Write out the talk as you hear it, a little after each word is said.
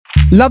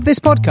Love this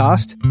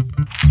podcast?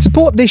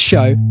 Support this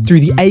show through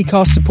the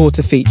Acast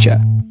supporter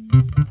feature.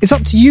 It's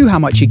up to you how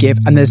much you give,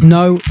 and there's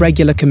no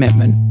regular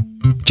commitment.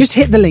 Just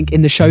hit the link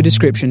in the show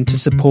description to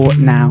support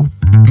now.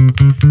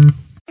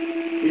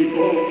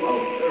 People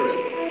of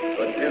Earth,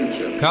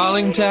 attention.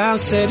 Calling Tau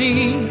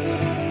City,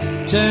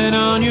 turn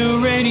on your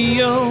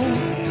radio.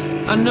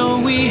 I know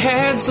we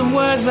had some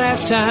words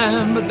last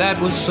time, but that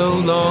was so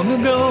long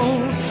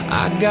ago.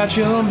 I got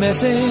your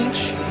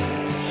message.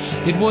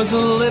 It was a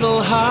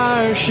little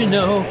harsh, you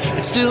know.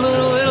 It's still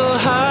a little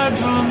hard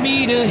for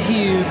me to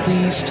hear.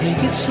 Please take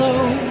it slow.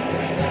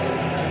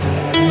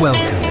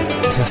 Welcome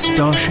to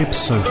Starship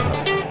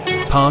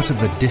Sofa, part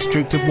of the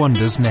District of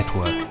Wonders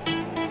network,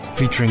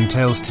 featuring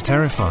tales to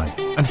terrify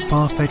and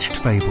far-fetched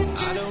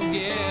fables.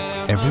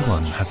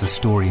 Everyone has a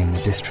story in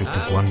the District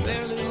of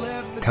Wonders.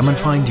 Come and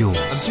find yours.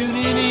 I'm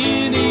tuning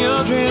in to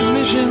your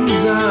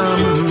transmissions. I'm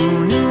a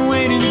moon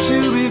waiting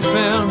to be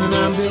found, and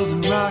I'm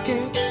building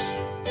rockets.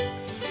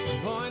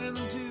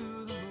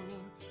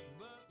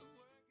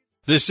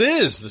 This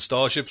is the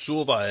Starship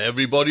Sofa.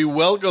 Everybody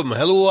welcome,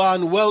 hello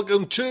and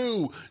welcome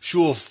to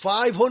show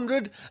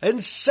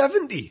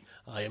 570.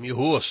 I am your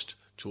host,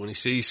 Tony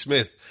C.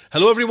 Smith.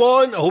 Hello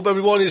everyone, I hope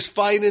everyone is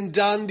fine and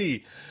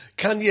dandy.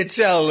 Can you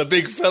tell the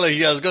big fella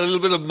here has got a little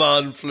bit of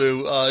man flu?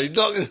 He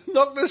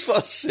knocked us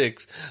for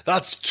 6.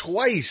 That's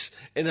twice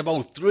in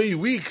about 3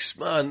 weeks,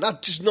 man.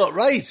 That's just not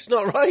right. It's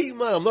not right,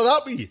 man. I'm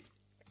not happy.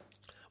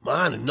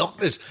 Man, I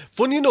knocked this.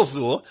 Funny enough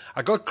though,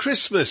 I got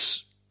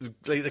Christmas,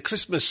 like the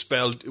Christmas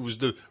spell. It was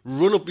the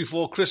run up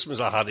before Christmas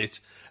I had it,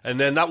 and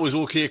then that was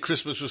okay.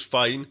 Christmas was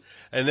fine,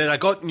 and then I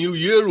got New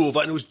Year over,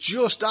 and it was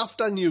just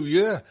after New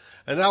Year,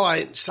 and now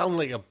I sound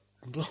like a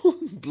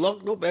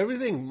blocked up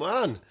everything,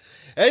 man.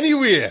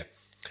 Anyway,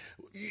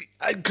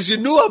 because you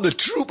know I'm a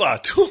trooper,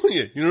 don't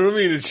you? You know what I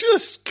mean? It's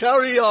just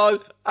carry on.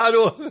 I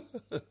know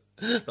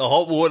the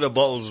hot water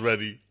bottle's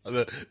ready.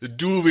 The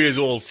duvet is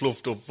all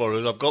fluffed up for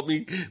us. I've got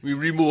me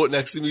remote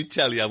next to me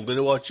telly. I'm going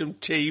to watch some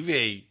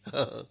TV.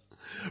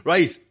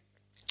 Right,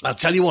 I'll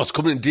tell you what's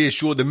coming in today's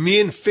show. The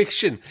main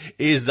fiction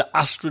is The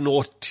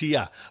Astronaut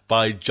Tear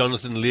by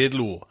Jonathan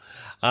Laidlaw.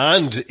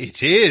 And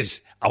it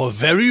is our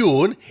very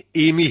own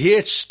Amy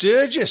H.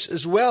 Sturgis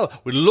as well.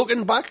 We're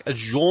looking back at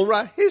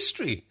genre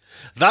history.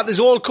 That is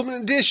all coming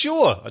in today's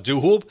show. I do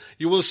hope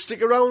you will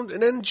stick around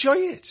and enjoy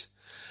it.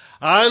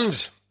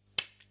 And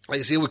like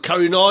I say, we're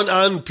carrying on,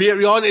 and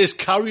Patreon is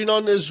carrying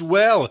on as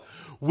well.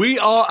 We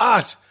are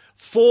at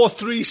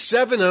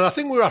 437, and I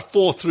think we're at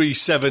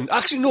 437.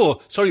 Actually,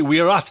 no, sorry, we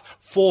are at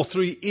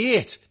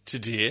 438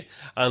 today.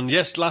 And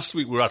yes, last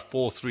week we were at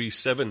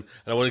 437. And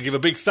I want to give a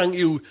big thank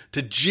you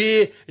to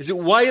Jay. Is it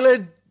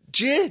Weiler?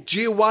 Jay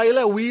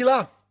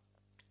Wheeler?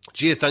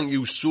 Jay, thank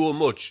you so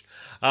much.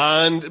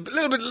 And a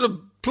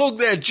little plug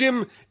there,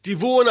 Jim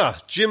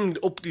Devona. Jim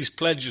upped his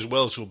pledge as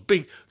well, so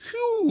big,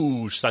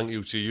 huge thank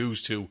you to you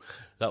too.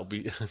 That'll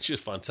be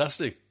just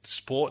fantastic,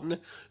 supporting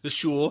the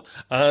show.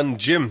 And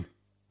Jim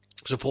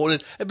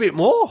supported a bit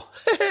more.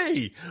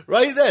 Hey,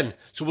 right then.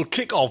 So we'll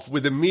kick off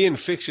with the main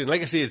fiction.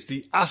 Like I say, it's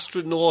The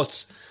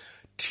Astronaut's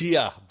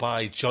Tear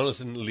by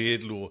Jonathan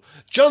Laidlaw.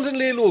 Jonathan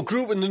Laidlaw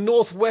grew up in the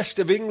northwest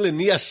of England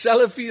near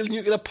Sellafield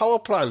nuclear power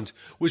plant,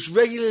 which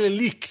regularly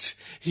leaked.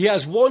 He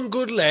has one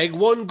good leg,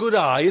 one good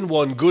eye, and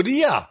one good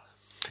ear.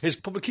 His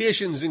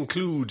publications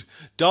include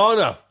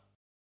Dana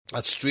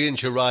at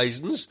Strange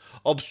Horizons,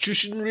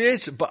 Obstruction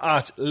Rate but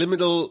at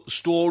Liminal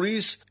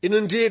Stories,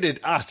 Inundated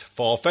at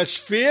Far-Fetched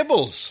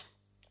Fables.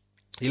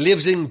 He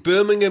lives in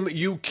Birmingham,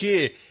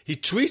 UK. He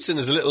tweets, and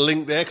there's a little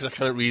link there because I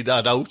can't read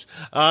that out.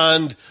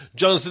 And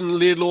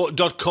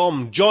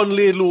JonathanLaidlaw.com.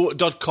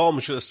 JohnLaidlaw.com,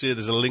 should I say.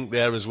 There's a link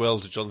there as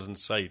well to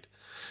Jonathan's site.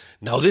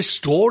 Now, this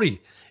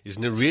story is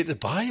narrated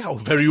by our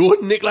very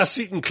own Nicola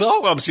Seaton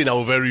Clark. I'm saying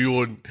our very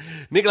own.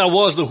 Nicola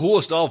was the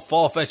host of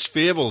Far-Fetched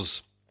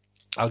Fables.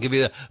 I'll give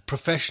you a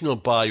professional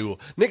bio.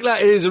 Nicola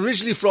is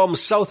originally from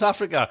South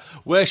Africa,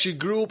 where she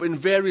grew up in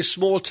various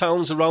small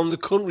towns around the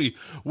country,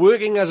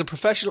 working as a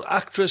professional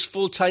actress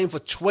full-time for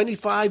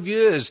 25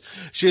 years.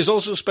 She has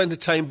also spent her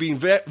time being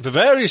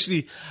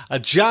variously a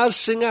jazz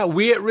singer,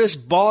 waitress,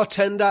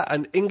 bartender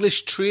and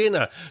English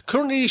trainer.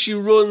 Currently, she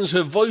runs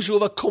her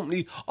voiceover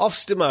company,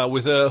 Offstimmer,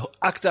 with her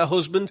actor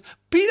husband,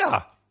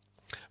 Peter.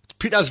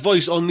 Peter's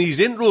voice on these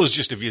intros,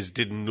 just if you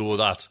didn't know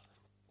that.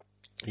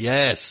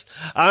 Yes,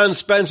 and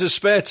spends her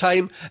spare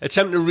time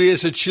attempting to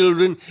raise her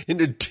children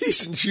into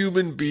decent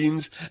human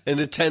beings and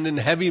attending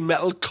heavy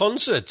metal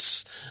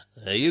concerts.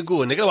 There you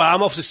go, Nicola.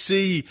 I'm off to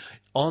see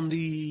on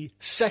the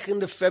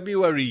 2nd of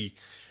February.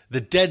 The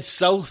Dead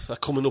South are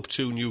coming up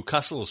to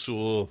Newcastle,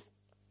 so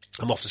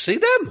I'm off to see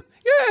them.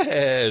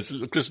 Yes, a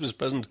little Christmas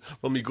present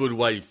from my good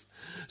wife.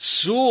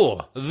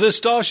 So, the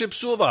Starship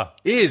Sofa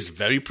is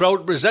very proud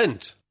to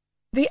present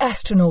The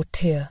Astronaut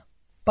Tear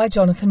by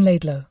Jonathan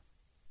Laidlaw.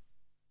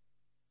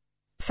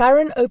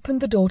 Farron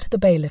opened the door to the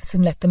bailiffs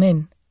and let them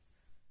in.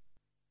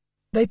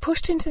 They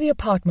pushed into the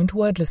apartment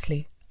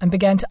wordlessly and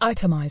began to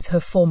itemize her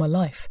former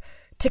life,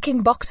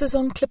 ticking boxes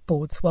on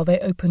clipboards while they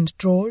opened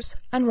drawers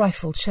and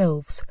rifled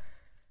shelves.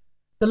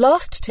 The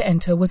last to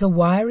enter was a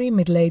wiry,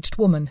 middle-aged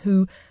woman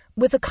who,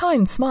 with a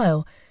kind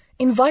smile,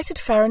 invited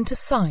Farron to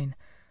sign,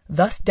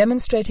 thus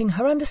demonstrating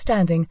her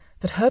understanding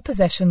that her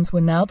possessions were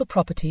now the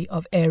property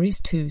of Aries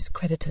II's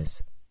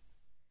creditors.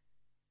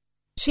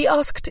 She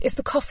asked if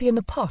the coffee in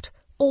the pot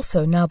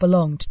also now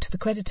belonged to the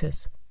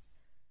creditors.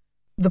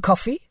 "The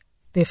coffee?"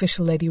 the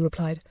official lady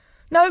replied.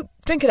 "No,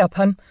 drink it up,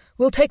 hun.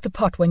 We'll take the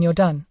pot when you're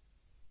done."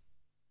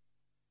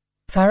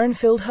 Farron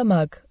filled her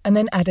mug and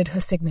then added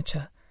her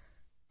signature.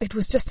 It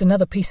was just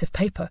another piece of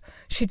paper.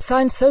 She'd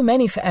signed so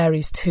many for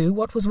Aries II,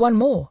 what was one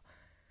more?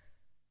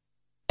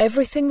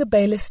 Everything the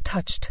bailiffs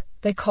touched,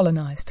 they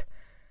colonized.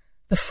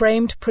 The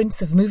framed prints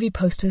of movie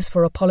posters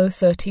for Apollo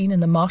 13 and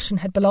The Martian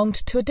had belonged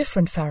to a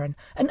different Farron,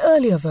 an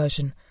earlier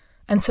version,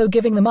 and so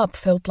giving them up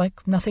felt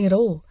like nothing at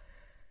all.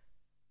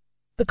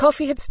 The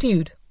coffee had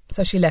stewed,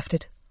 so she left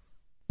it.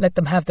 Let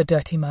them have the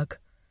dirty mug.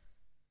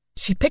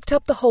 She picked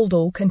up the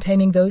holdall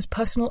containing those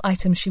personal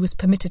items she was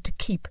permitted to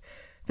keep,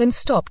 then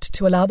stopped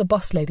to allow the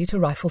boss lady to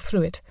rifle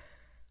through it.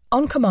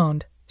 On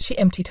command, she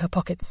emptied her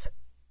pockets.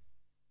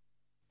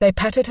 They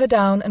patted her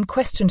down and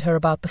questioned her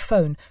about the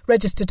phone,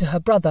 registered to her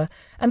brother,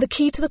 and the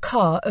key to the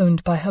car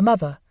owned by her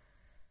mother.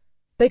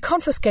 They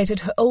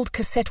confiscated her old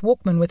cassette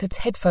Walkman with its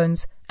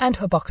headphones and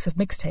her box of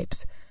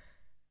mixtapes.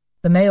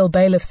 The male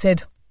bailiff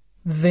said,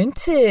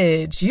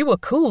 "Vintage! You were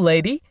cool,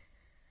 lady."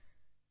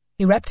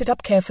 He wrapped it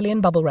up carefully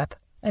in bubble wrap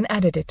and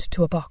added it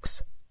to a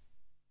box.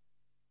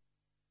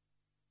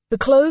 The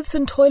clothes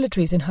and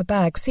toiletries in her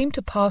bag seemed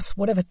to pass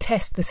whatever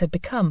test this had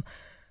become,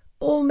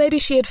 or maybe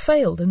she had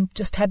failed and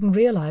just hadn't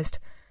realized.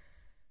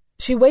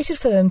 She waited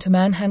for them to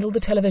manhandle the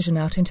television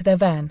out into their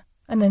van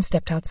and then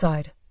stepped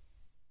outside.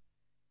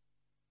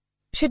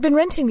 She'd been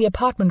renting the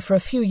apartment for a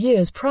few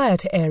years prior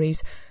to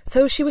Aries,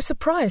 so she was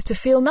surprised to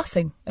feel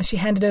nothing as she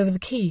handed over the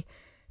key.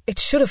 It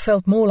should have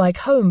felt more like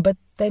home, but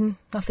then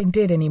nothing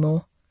did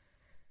anymore.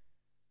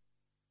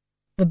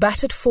 The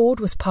battered Ford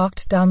was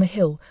parked down the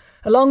hill,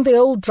 along the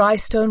old dry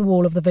stone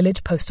wall of the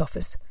village post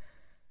office.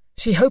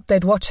 She hoped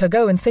they'd watch her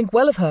go and think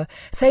well of her,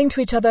 saying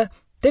to each other,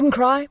 "Didn't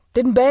cry,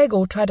 didn't beg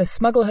or try to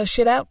smuggle her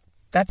shit out.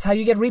 That's how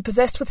you get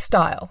repossessed with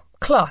style.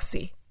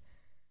 Classy."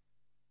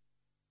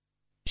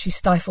 She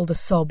stifled a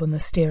sob on the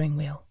steering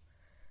wheel.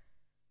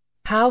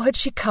 How had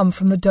she come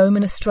from the dome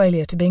in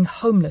Australia to being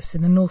homeless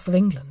in the north of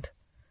England?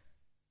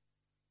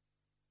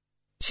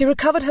 She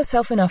recovered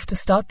herself enough to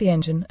start the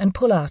engine and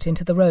pull out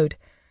into the road.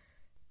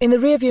 In the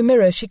rearview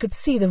mirror she could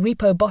see the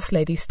repo boss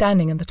lady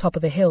standing at the top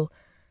of the hill.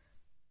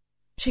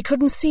 She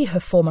couldn't see her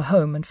former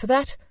home, and for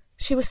that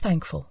she was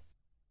thankful.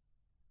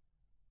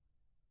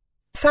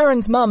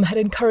 Farron's mum had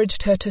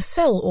encouraged her to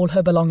sell all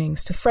her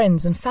belongings to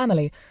friends and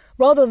family,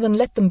 rather than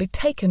let them be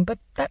taken, but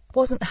that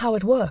wasn't how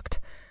it worked.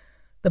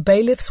 The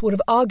bailiffs would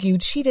have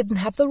argued she didn't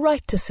have the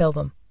right to sell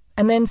them,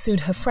 and then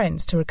sued her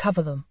friends to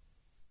recover them.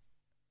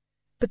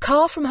 The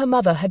car from her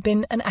mother had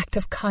been an act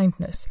of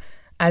kindness,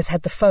 as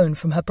had the phone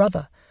from her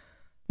brother.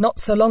 Not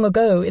so long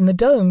ago, in the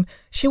dome,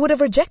 she would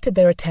have rejected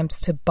their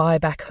attempts to buy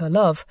back her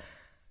love.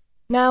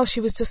 Now she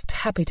was just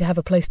happy to have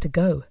a place to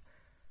go.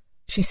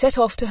 She set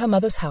off to her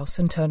mother's house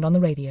and turned on the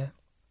radio.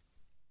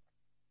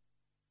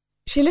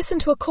 She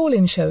listened to a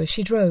call-in show as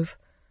she drove.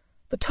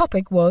 The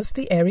topic was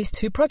the Aries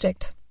II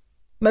project.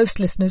 Most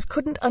listeners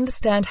couldn't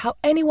understand how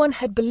anyone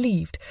had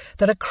believed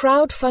that a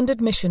crowd-funded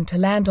mission to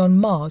land on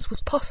Mars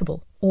was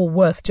possible or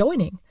worth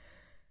joining.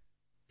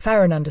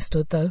 Farron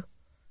understood, though.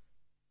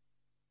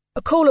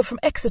 A caller from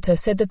Exeter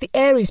said that the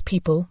Aries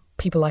people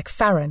like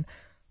Farron,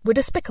 were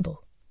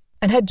despicable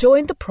and had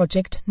joined the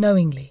project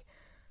knowingly.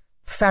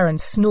 Farron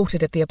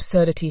snorted at the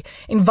absurdity,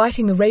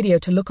 inviting the radio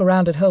to look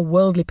around at her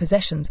worldly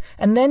possessions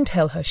and then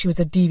tell her she was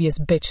a devious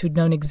bitch who'd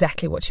known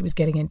exactly what she was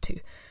getting into.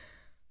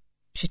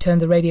 She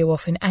turned the radio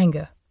off in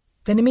anger,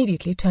 then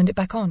immediately turned it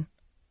back on.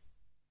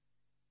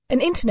 An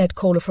internet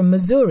caller from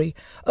Missouri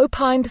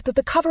opined that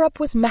the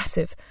cover-up was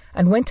massive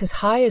and went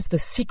as high as the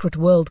secret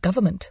world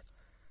government.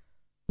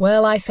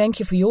 "Well, I thank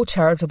you for your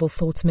charitable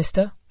thoughts,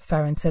 mister,"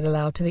 Farron said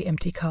aloud to the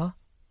empty car.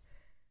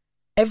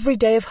 Every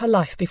day of her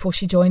life before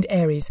she joined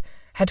Aries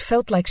had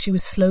felt like she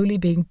was slowly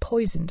being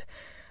poisoned,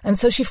 and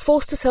so she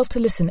forced herself to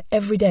listen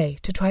every day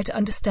to try to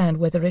understand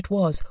whether it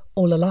was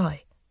all a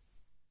lie.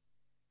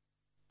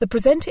 The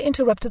presenter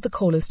interrupted the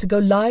callers to go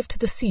live to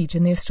the siege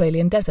in the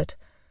Australian desert.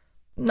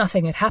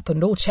 Nothing had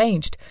happened or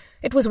changed.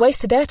 It was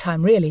wasted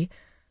airtime, really.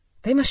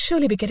 They must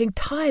surely be getting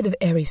tired of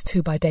Aries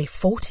II by day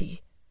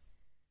 40.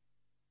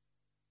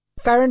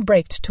 Farron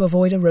braked to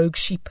avoid a rogue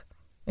sheep.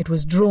 It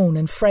was drawn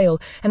and frail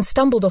and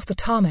stumbled off the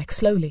tarmac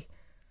slowly.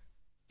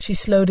 She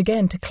slowed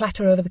again to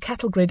clatter over the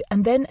cattle grid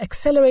and then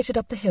accelerated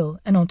up the hill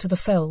and onto the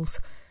fells.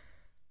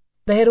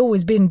 They had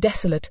always been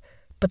desolate,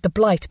 but the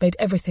blight made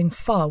everything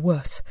far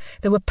worse.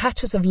 There were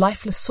patches of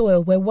lifeless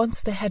soil where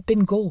once there had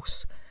been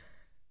gorse.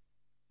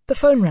 The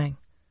phone rang,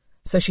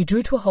 so she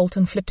drew to a halt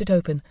and flipped it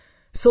open,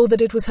 saw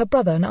that it was her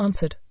brother and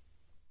answered.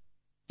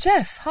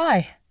 "Jeff,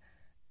 hi."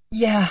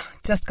 "Yeah,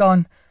 just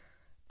gone.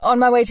 On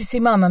my way to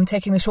see Mum, I'm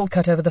taking the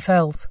shortcut over the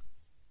fells."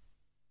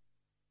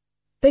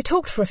 They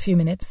talked for a few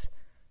minutes,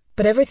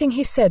 but everything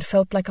he said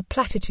felt like a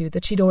platitude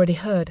that she'd already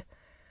heard.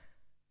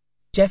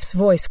 Jeff's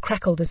voice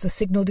crackled as the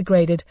signal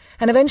degraded,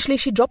 and eventually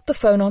she dropped the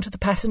phone onto the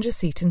passenger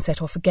seat and set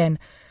off again,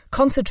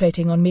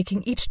 concentrating on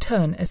making each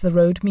turn as the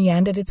road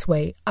meandered its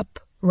way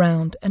up,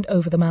 round, and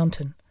over the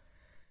mountain.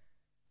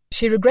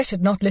 She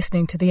regretted not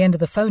listening to the end of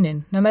the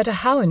phone-in, no matter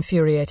how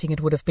infuriating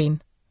it would have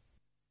been.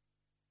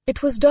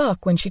 It was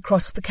dark when she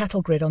crossed the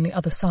cattle grid on the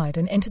other side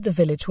and entered the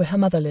village where her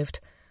mother lived.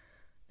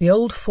 The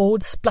old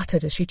Ford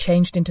spluttered as she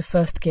changed into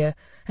first gear,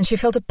 and she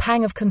felt a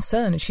pang of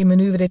concern as she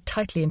manoeuvred it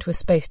tightly into a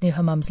space near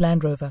her mum's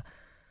Land Rover.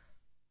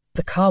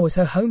 The car was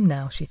her home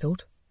now, she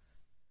thought.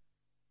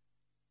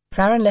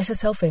 Farron let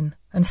herself in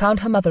and found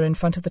her mother in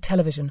front of the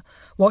television,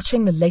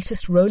 watching the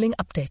latest rolling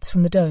updates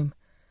from the dome.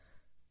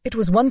 It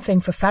was one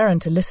thing for Farron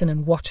to listen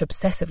and watch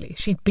obsessively.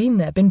 She'd been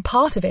there, been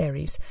part of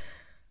Ares.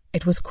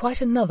 It was quite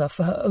another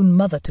for her own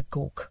mother to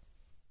gawk.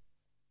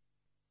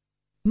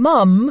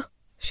 "Mum,"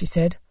 she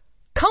said,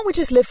 "can't we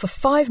just live for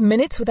 5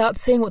 minutes without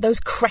seeing what those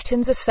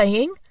cretins are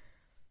saying?"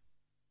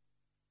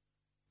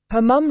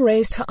 Her mum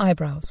raised her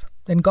eyebrows,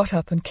 then got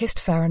up and kissed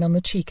Farron on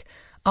the cheek,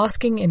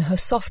 asking in her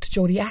soft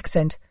Geordie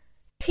accent,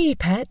 "Tea,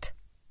 pet?"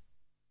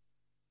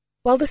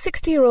 While the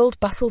 60-year-old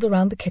bustled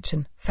around the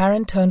kitchen,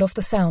 Farron turned off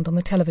the sound on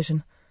the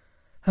television.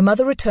 Her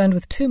mother returned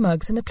with 2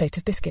 mugs and a plate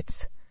of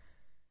biscuits.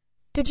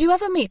 "Did you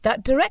ever meet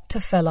that director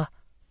fella?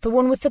 The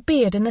one with the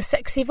beard and the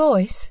sexy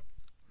voice?"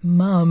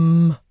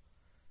 "Mum."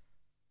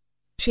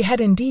 She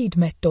had indeed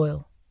met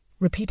Doyle,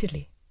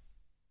 repeatedly.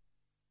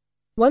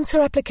 Once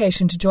her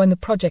application to join the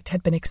project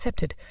had been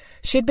accepted,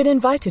 she had been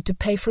invited to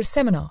pay for a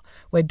seminar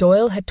where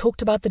Doyle had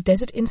talked about the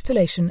desert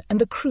installation and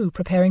the crew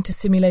preparing to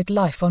simulate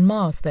life on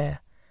Mars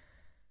there.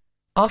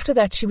 After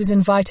that, she was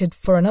invited,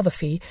 for another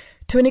fee,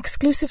 to an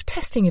exclusive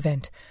testing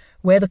event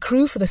where the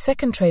crew for the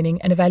second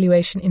training and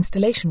evaluation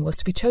installation was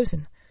to be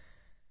chosen.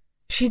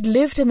 She'd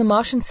lived in the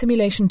Martian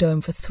simulation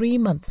dome for 3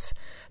 months,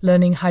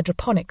 learning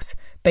hydroponics,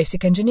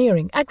 basic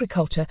engineering,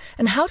 agriculture,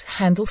 and how to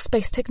handle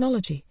space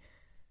technology.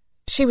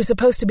 She was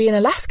supposed to be in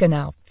Alaska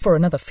now, for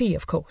another fee,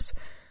 of course.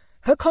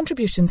 Her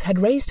contributions had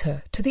raised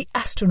her to the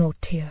astronaut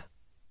tier.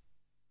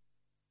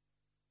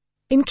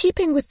 In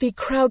keeping with the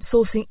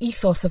crowdsourcing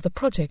ethos of the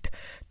project,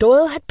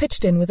 Doyle had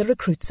pitched in with the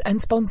recruits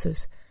and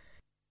sponsors.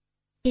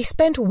 He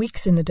spent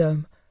weeks in the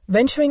dome,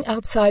 venturing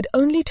outside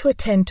only to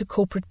attend to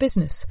corporate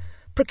business,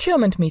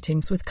 procurement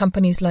meetings with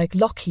companies like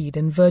Lockheed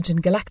and Virgin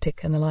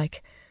Galactic and the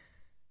like.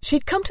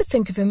 She'd come to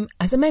think of him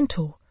as a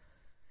mentor.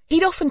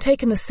 He'd often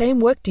taken the same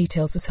work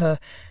details as her,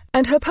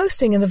 and her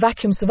posting in the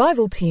vacuum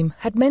survival team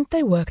had meant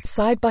they worked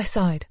side by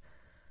side.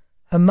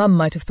 Her mum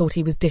might have thought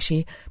he was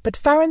dishy, but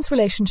Farron's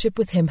relationship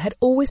with him had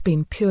always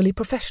been purely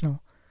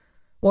professional.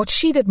 What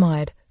she'd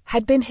admired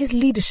had been his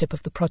leadership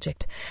of the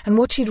project, and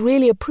what she'd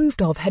really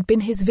approved of had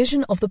been his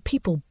vision of the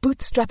people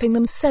bootstrapping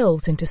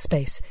themselves into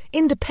space,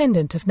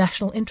 independent of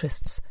national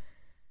interests.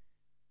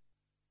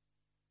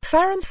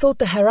 Farron thought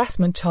the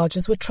harassment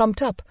charges were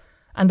trumped up,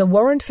 and the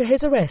warrant for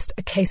his arrest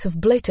a case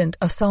of blatant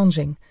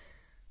Assanging.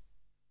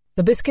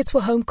 The biscuits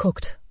were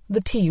home-cooked,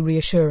 the tea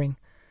reassuring.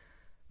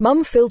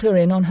 Mum filled her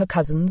in on her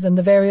cousins and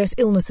the various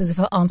illnesses of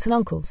her aunts and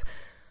uncles.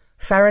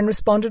 Farron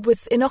responded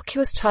with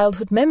innocuous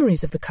childhood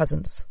memories of the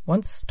cousins,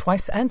 once,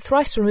 twice, and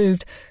thrice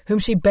removed, whom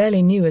she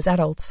barely knew as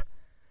adults.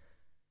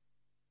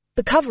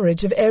 The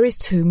coverage of Ares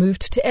 2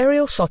 moved to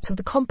aerial shots of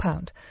the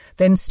compound,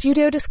 then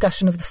studio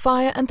discussion of the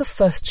fire and the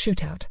first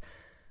shootout.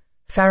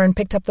 Farron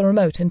picked up the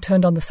remote and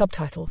turned on the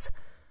subtitles.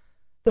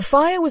 The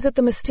fire was at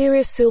the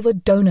mysterious silver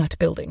donut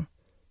building.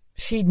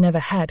 She'd never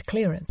had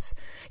clearance.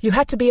 You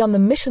had to be on the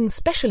mission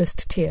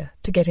specialist tier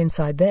to get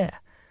inside there.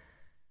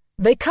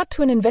 They cut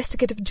to an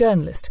investigative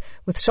journalist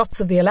with shots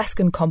of the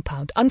Alaskan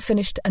compound,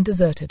 unfinished and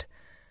deserted.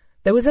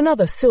 There was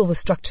another silver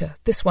structure,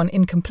 this one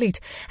incomplete,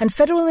 and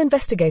federal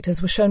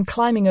investigators were shown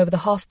climbing over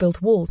the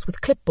half-built walls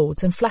with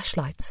clipboards and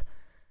flashlights.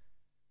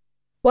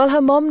 While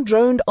her mom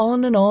droned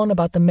on and on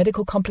about the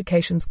medical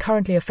complications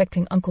currently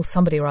affecting Uncle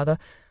Somebody or other,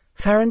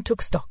 Farron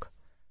took stock.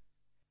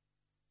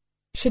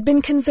 She'd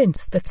been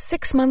convinced that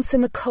 6 months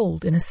in the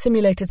cold in a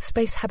simulated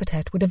space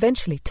habitat would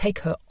eventually take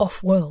her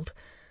off-world.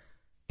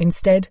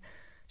 Instead,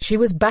 she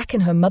was back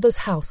in her mother's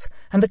house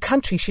and the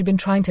country she'd been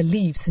trying to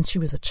leave since she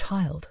was a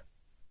child.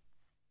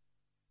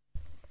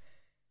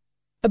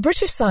 A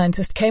British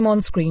scientist came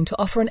on screen to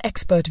offer an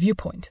expert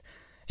viewpoint.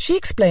 She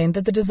explained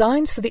that the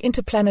designs for the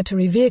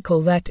interplanetary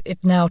vehicle that, it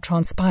now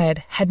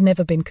transpired, had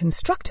never been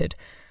constructed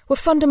were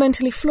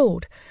fundamentally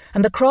flawed,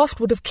 and the craft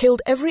would have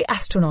killed every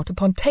astronaut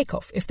upon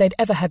takeoff if they'd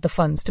ever had the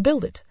funds to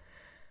build it.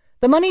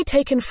 The money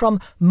taken from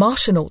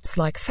Martianauts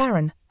like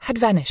Farron had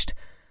vanished,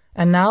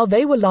 and now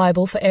they were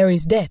liable for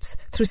Ares' debts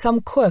through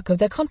some quirk of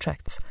their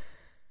contracts.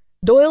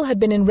 Doyle had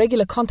been in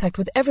regular contact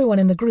with everyone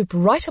in the group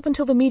right up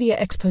until the media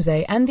expose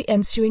and the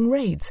ensuing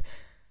raids.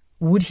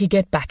 Would he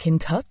get back in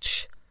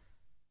touch?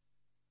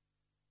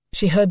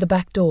 She heard the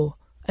back door,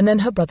 and then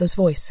her brother's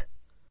voice.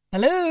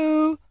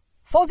 "Hello?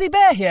 Fozzie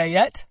Bear here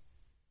yet?"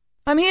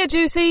 "I'm here,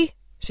 Juicy,"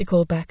 she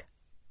called back.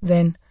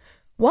 Then,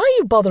 "Why are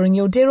you bothering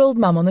your dear old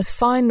mum on this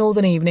fine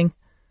northern evening?"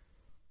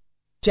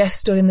 Jeff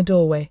stood in the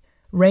doorway,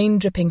 rain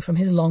dripping from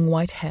his long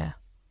white hair.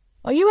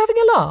 "Are you having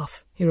a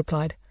laugh?" he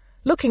replied.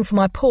 "Looking for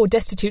my poor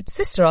destitute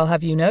sister, I'll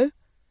have you know."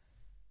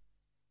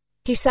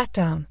 He sat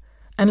down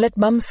and let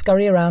Mum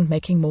scurry around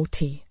making more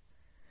tea.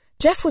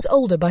 Jeff was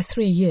older by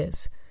 3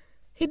 years.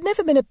 He'd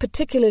never been a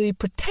particularly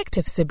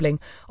protective sibling,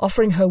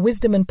 offering her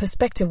wisdom and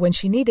perspective when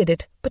she needed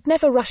it, but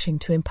never rushing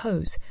to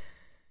impose.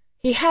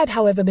 He had,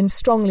 however, been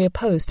strongly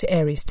opposed to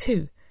Aries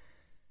too.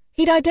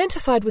 He'd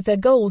identified with their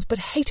goals but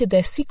hated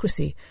their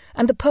secrecy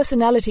and the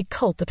personality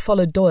cult that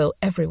followed Doyle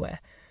everywhere.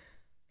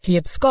 He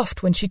had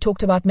scoffed when she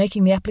talked about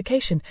making the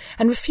application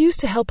and refused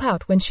to help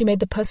out when she made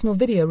the personal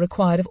video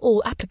required of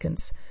all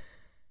applicants.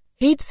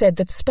 He'd said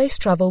that space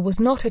travel was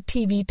not a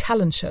TV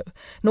talent show,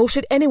 nor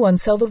should anyone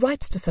sell the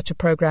rights to such a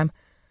program.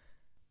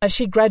 As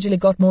she gradually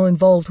got more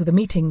involved with the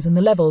meetings and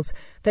the levels,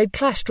 they'd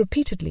clashed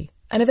repeatedly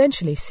and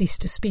eventually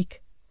ceased to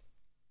speak.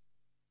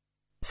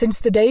 Since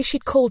the day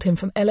she'd called him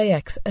from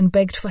LAX and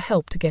begged for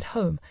help to get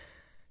home,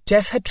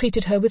 Jeff had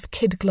treated her with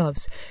kid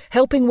gloves,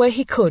 helping where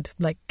he could,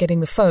 like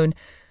getting the phone,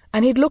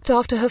 and he'd looked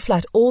after her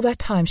flat all that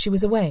time she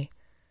was away.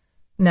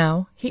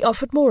 Now he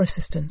offered more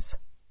assistance.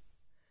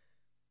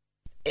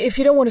 "If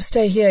you don't want to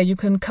stay here, you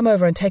can come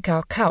over and take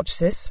our couch,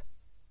 sis."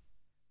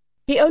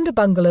 He owned a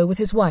bungalow with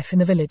his wife in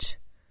the village.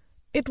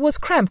 It was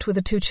cramped with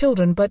the 2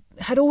 children, but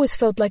had always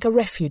felt like a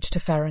refuge to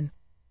Farron.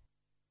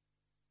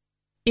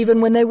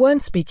 Even when they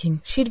weren't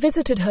speaking, she'd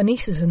visited her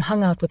nieces and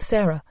hung out with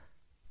Sarah.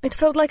 It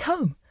felt like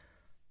home.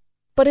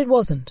 But it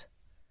wasn't.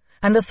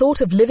 And the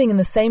thought of living in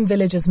the same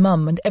village as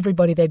Mum and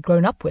everybody they'd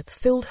grown up with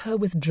filled her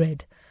with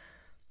dread.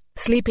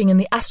 Sleeping in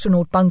the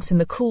astronaut bunks in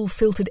the cool,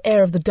 filtered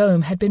air of the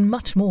dome had been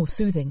much more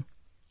soothing.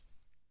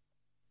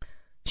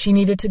 She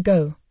needed to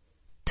go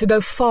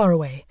far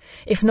away.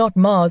 If not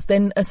Mars,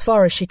 then as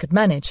far as she could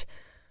manage.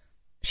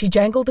 She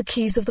jangled the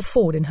keys of the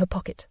Ford in her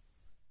pocket.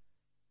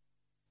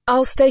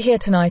 "I'll stay here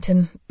tonight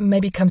and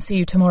maybe come see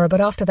you tomorrow,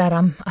 but after that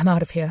I'm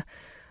out of here.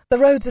 The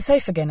roads are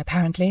safe again,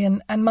 apparently,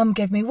 and Mum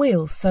gave me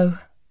wheels, so—"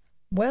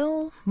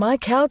 "Well, my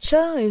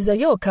culture is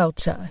your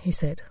culture," he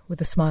said, with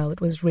a smile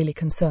that was really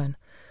concern.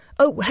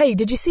 "Oh, hey,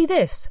 did you see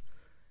this?"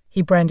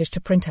 He brandished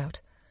a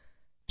printout.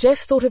 Jeff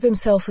thought of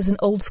himself as an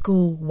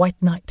old-school white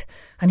knight,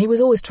 and he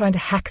was always trying to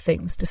hack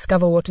things,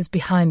 discover what was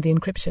behind the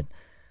encryption.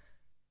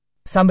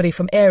 "Somebody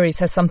from Aries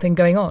has something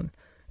going on.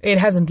 It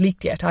hasn't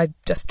leaked yet. I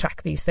just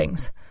track these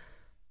things."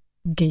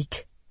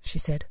 "Geek," she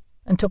said,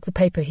 and took the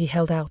paper he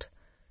held out.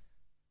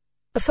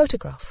 A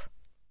photograph.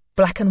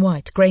 Black and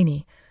white,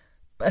 grainy.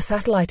 A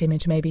satellite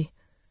image, maybe.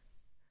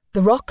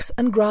 The rocks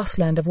and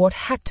grassland of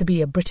what had to be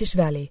a British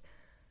valley.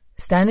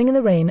 Standing in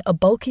the rain, a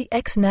bulky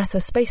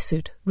ex-NASA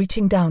spacesuit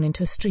reaching down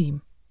into a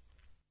stream.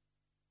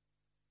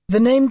 The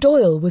name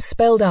Doyle was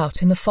spelled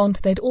out in the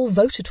font they'd all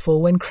voted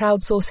for when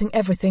crowdsourcing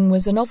everything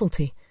was a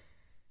novelty.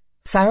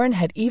 Farron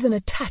had even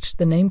attached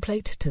the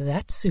nameplate to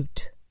that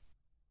suit.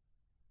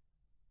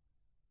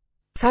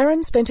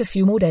 Farron spent a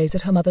few more days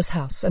at her mother's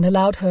house and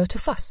allowed her to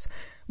fuss,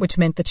 which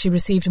meant that she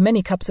received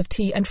many cups of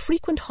tea and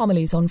frequent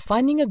homilies on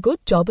finding a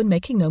good job and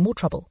making no more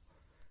trouble.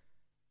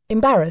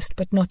 Embarrassed,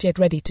 but not yet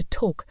ready to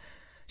talk,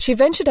 she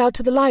ventured out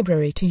to the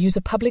library to use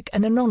a public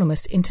and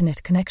anonymous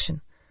internet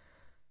connection.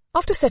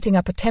 After setting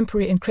up a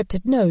temporary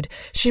encrypted node,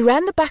 she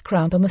ran the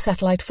background on the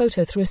satellite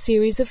photo through a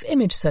series of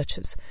image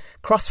searches,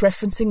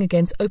 cross-referencing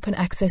against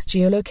open-access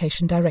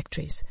geolocation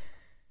directories.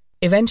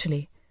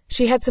 Eventually,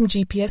 she had some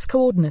GPS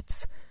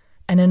coordinates,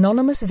 an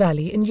anonymous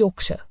valley in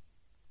Yorkshire.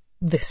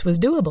 This was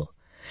doable.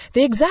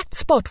 The exact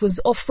spot was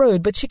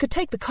off-road, but she could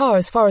take the car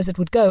as far as it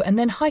would go and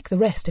then hike the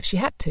rest if she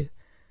had to.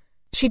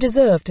 She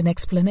deserved an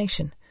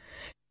explanation.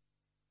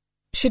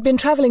 She'd been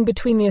travelling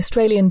between the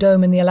Australian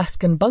dome and the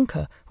Alaskan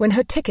bunker when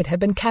her ticket had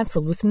been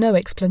cancelled with no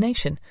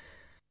explanation.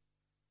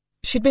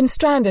 She'd been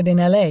stranded in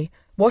LA,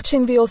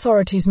 watching the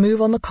authorities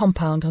move on the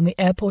compound on the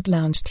airport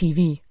lounge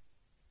TV.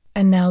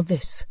 And now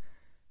this.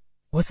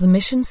 Was the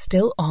mission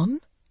still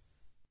on?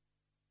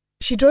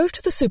 She drove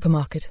to the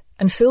supermarket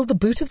and filled the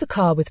boot of the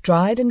car with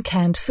dried and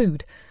canned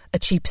food, a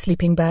cheap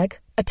sleeping bag,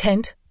 a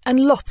tent,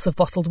 and lots of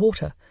bottled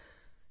water.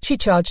 She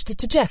charged it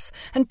to Jeff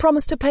and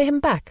promised to pay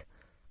him back.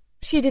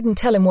 She didn't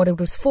tell him what it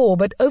was for,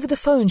 but over the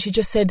phone she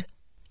just said,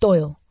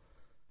 "Doyle."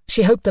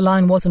 She hoped the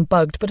line wasn't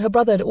bugged, but her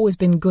brother had always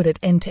been good at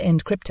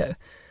end-to-end crypto.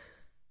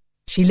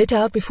 She lit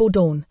out before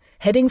dawn,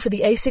 heading for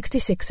the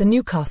A66 in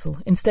Newcastle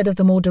instead of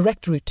the more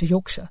direct route to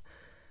Yorkshire.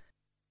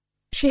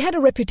 She had a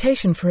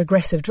reputation for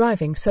aggressive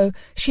driving, so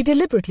she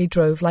deliberately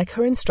drove like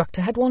her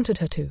instructor had wanted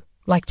her to,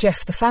 like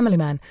Jeff the family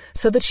man,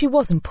 so that she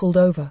wasn't pulled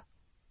over.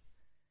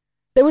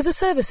 There was a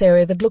service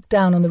area that looked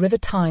down on the River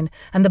Tyne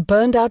and the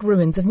burned-out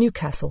ruins of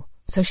Newcastle,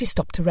 so she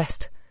stopped to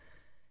rest.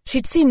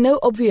 She'd seen no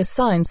obvious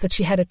signs that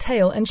she had a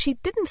tail, and she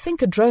didn't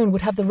think a drone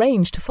would have the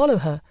range to follow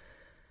her.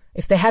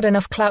 If they had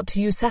enough clout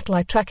to use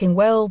satellite tracking,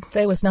 well,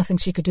 there was nothing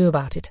she could do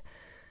about it.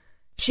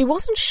 She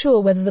wasn't sure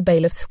whether the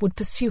bailiffs would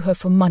pursue her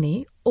for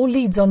money or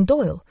leads on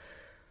Doyle.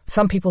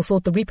 Some people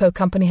thought the repo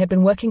company had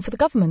been working for the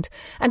government,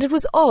 and it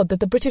was odd that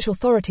the British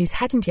authorities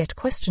hadn't yet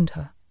questioned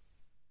her.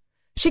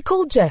 She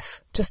called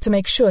Jeff, just to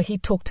make sure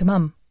he'd talked to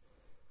Mum.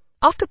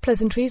 After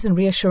pleasantries and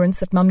reassurance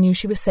that Mum knew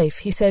she was safe,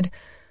 he said,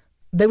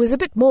 "There was a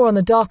bit more on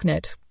the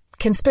darknet.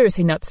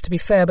 Conspiracy nuts, to be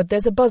fair, but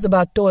there's a buzz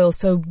about Doyle,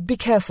 so be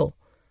careful."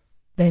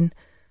 Then,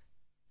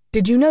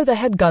 "Did you know they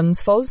had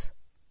guns, Foz?"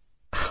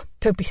 "Oh,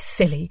 don't be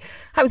silly.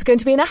 I was going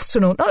to be an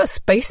astronaut, not a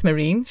space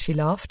marine," she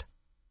laughed.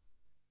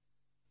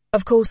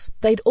 Of course,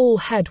 they'd all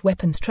had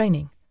weapons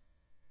training.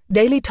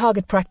 Daily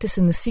target practice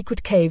in the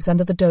secret caves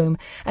under the dome,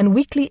 and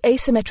weekly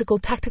asymmetrical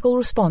tactical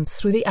response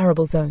through the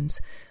arable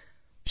zones.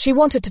 She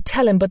wanted to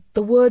tell him, but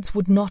the words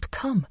would not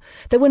come.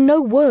 There were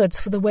no words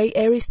for the way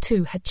Ares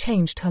 2 had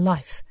changed her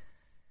life.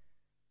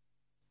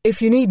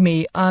 "If you need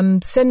me,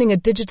 I'm sending a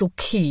digital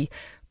key.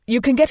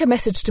 You can get a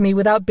message to me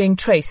without being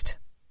traced.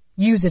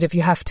 Use it if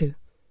you have to."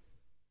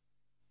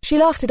 She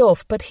laughed it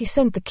off, but he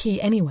sent the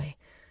key anyway.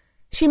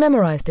 She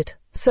memorized it,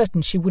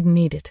 certain she wouldn't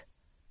need it.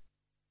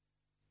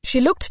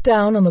 She looked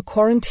down on the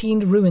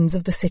quarantined ruins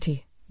of the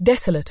city,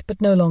 desolate but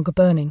no longer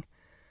burning.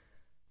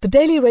 The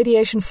daily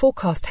radiation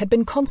forecast had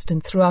been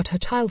constant throughout her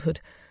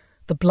childhood.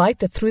 The blight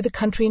that threw the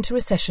country into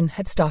recession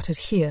had started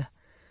here.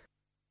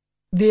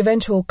 The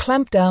eventual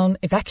clampdown,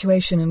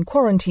 evacuation and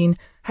quarantine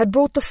had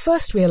brought the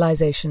first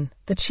realization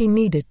that she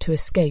needed to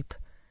escape.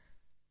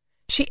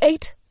 She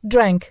ate,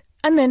 drank,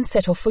 and then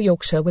set off for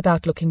Yorkshire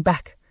without looking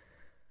back.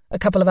 A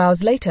couple of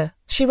hours later,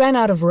 she ran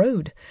out of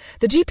road.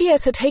 The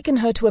GPS had taken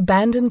her to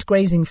abandoned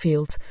grazing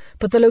fields,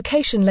 but the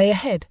location lay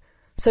ahead,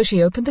 so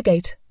she opened the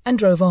gate and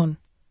drove on.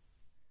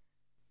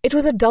 It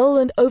was a dull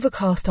and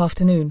overcast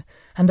afternoon,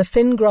 and the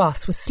thin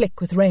grass was slick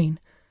with rain.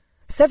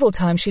 Several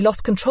times she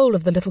lost control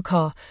of the little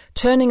car,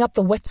 churning up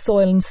the wet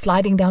soil and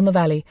sliding down the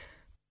valley.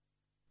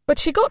 But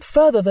she got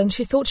further than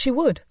she thought she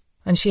would,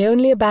 and she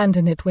only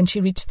abandoned it when she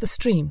reached the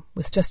stream,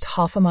 with just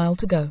half a mile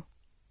to go.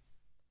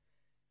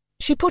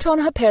 She put on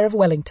her pair of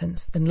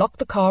Wellingtons, then locked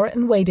the car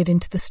and waded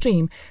into the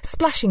stream,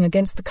 splashing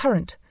against the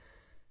current.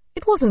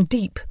 It wasn't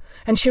deep,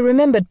 and she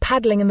remembered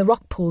paddling in the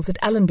rock pools at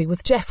Allenby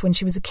with Jeff when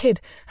she was a kid,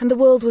 and the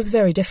world was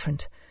very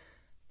different.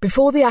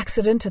 Before the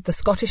accident at the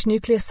Scottish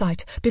nuclear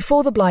site,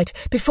 before the blight,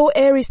 before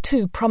Ares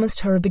 2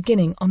 promised her a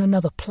beginning on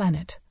another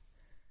planet.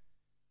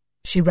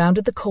 She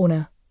rounded the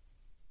corner,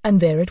 and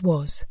there it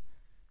was.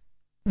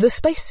 The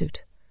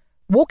spacesuit,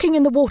 walking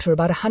in the water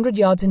about 100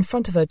 yards in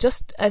front of her,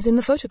 just as in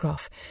the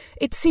photograph.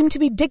 It seemed to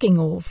be digging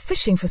or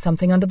fishing for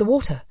something under the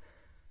water.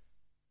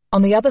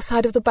 On the other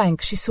side of the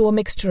bank, she saw a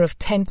mixture of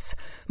tents,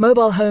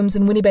 mobile homes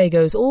and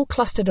Winnebagos all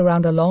clustered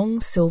around a long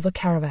silver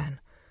caravan.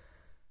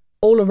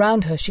 All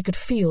around her she could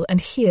feel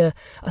and hear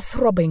a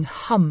throbbing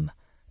hum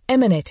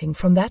emanating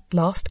from that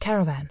last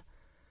caravan.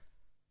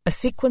 A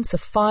sequence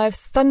of 5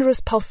 thunderous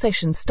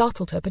pulsations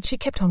startled her, but she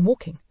kept on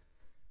walking.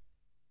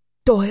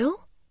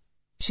 "Doyle?"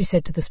 she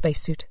said to the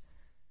spacesuit.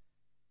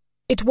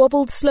 It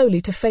wobbled slowly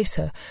to face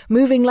her,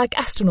 moving like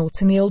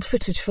astronauts in the old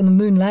footage from the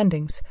moon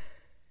landings.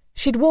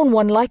 She'd worn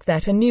one like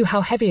that and knew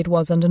how heavy it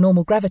was under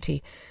normal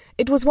gravity.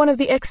 It was one of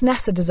the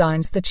ex-NASA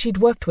designs that she'd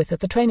worked with at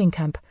the training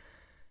camp.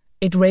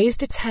 It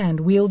raised its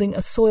hand, wielding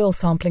a soil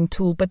sampling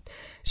tool, but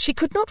she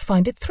could not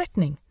find it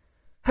threatening.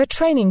 Her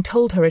training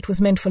told her it was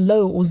meant for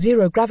low or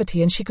zero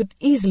gravity, and she could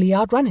easily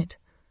outrun it.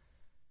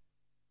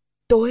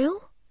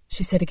 "Doyle?"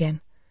 she said again.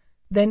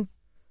 Then,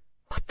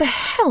 "What the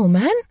hell,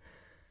 man?"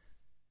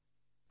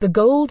 The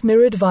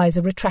gold-mirrored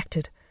visor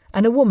retracted,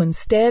 and a woman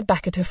stared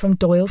back at her from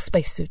Doyle's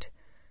spacesuit.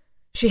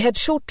 She had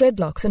short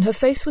dreadlocks, and her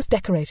face was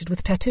decorated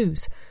with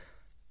tattoos.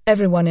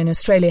 Everyone in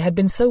Australia had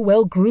been so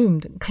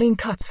well-groomed and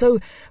clean-cut, so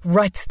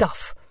right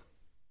stuff.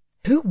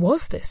 Who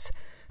was this,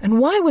 and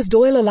why was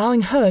Doyle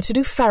allowing her to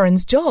do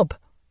Farron's job?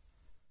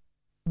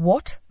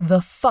 What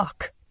the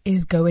fuck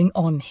is going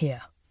on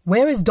here?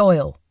 Where is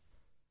Doyle?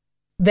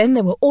 Then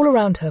they were all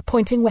around her,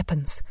 pointing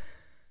weapons.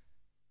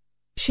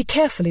 She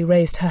carefully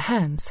raised her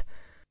hands.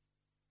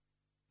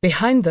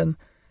 Behind them,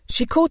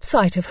 she caught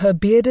sight of her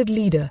bearded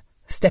leader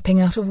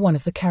stepping out of one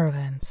of the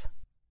caravans.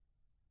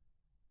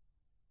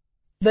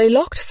 They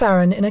locked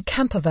Farron in a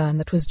camper van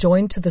that was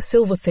joined to the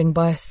silver thing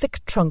by a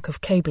thick trunk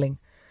of cabling.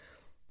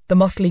 The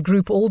motley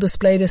group all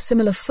displayed a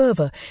similar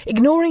fervour,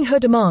 ignoring her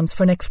demands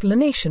for an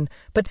explanation,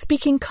 but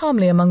speaking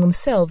calmly among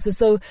themselves as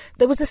though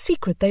there was a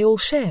secret they all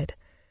shared.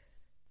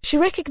 She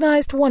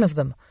recognized one of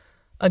them,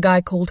 a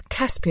guy called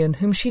Caspian,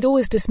 whom she'd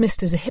always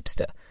dismissed as a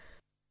hipster.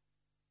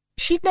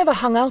 She'd never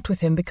hung out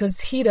with him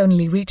because he'd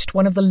only reached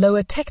one of the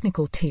lower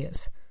technical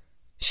tiers.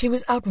 She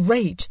was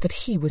outraged that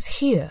he was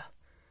here.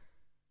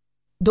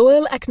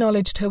 Doyle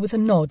acknowledged her with a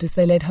nod as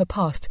they led her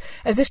past,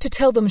 as if to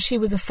tell them she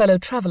was a fellow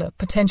traveller,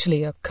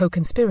 potentially a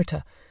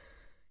co-conspirator.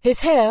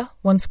 His hair,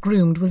 once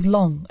groomed, was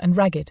long and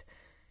ragged.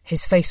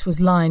 His face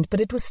was lined, but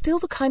it was still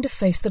the kind of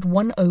face that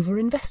won over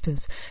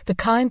investors, the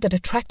kind that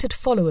attracted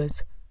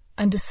followers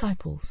and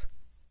disciples.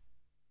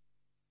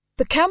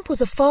 The camp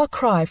was a far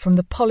cry from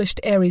the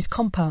polished Ares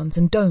compounds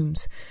and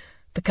domes.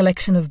 The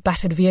collection of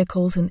battered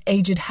vehicles and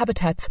aged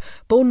habitats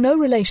bore no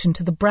relation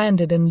to the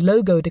branded and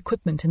logoed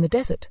equipment in the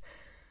desert.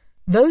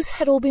 Those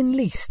had all been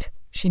leased,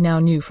 she now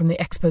knew from the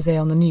exposé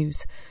on the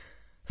news.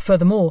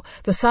 Furthermore,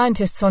 the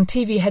scientists on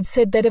TV had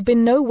said there'd have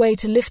been no way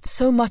to lift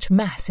so much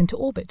mass into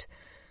orbit.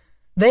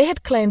 They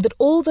had claimed that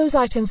all those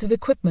items of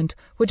equipment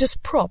were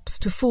just props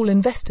to fool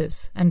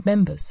investors and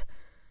members.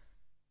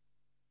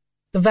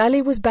 The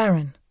valley was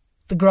barren,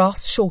 the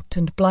grass short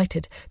and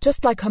blighted,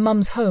 just like her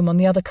mum's home on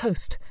the other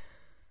coast.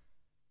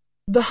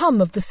 The hum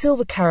of the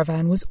silver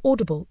caravan was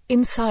audible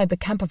inside the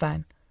camper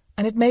van,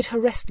 and it made her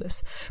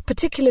restless,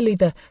 particularly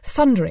the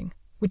thundering,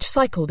 which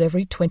cycled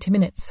every 20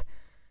 minutes.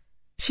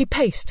 She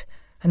paced,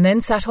 and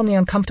then sat on the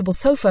uncomfortable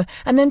sofa,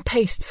 and then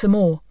paced some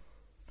more.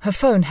 Her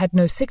phone had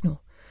no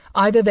signal.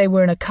 Either they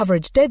were in a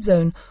coverage dead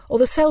zone, or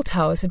the cell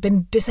towers had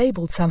been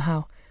disabled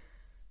somehow.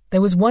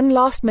 There was one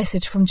last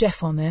message from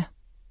Jeff on there.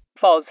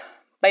 Foz,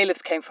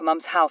 bailiffs came from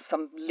Mum's house,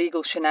 some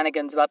legal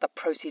shenanigans about the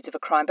proceeds of a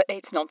crime, but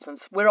it's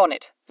nonsense. We're on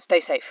it.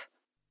 Stay safe.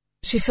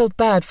 She felt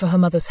bad for her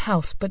mother's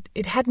house, but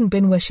it hadn't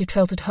been where she'd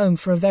felt at home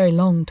for a very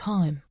long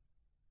time.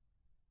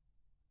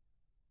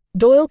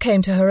 Doyle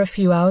came to her a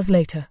few hours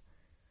later.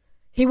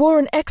 He wore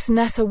an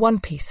ex-NASA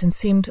one-piece and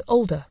seemed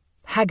older,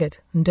 haggard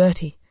and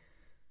dirty.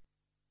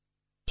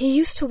 He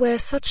used to wear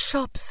such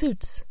sharp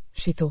suits,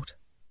 she thought.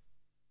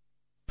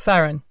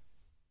 "Farron,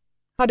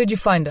 how did you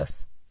find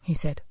us?" he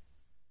said.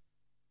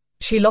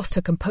 She lost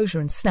her composure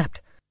and snapped.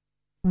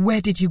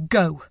 "Where did you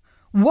go?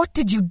 What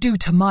did you do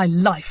to my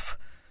life?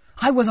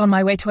 I was on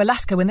my way to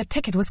Alaska when the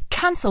ticket was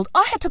cancelled.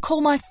 I had to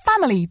call my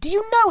family. Do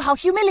you know how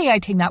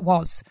humiliating that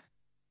was?"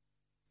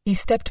 He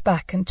stepped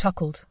back and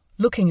chuckled,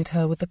 looking at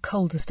her with the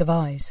coldest of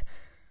eyes.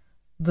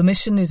 "The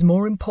mission is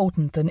more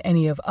important than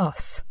any of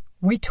us.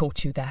 We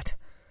taught you that.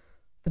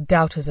 The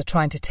doubters are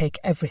trying to take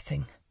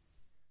everything."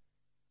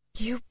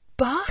 "You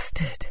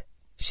bastard,"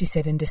 she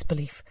said in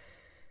disbelief.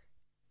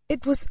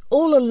 "It was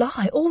all a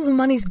lie. All the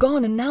money's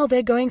gone, and now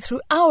they're going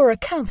through our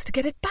accounts to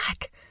get it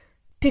back.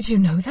 Did you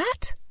know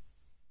that?"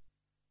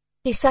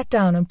 He sat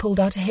down and pulled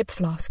out a hip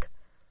flask.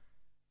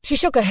 She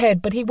shook her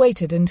head, but he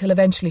waited until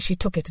eventually she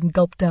took it and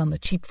gulped down the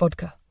cheap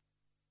vodka.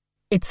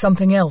 "It's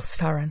something else,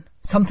 Farron.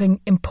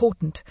 Something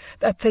important.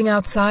 That thing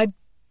outside,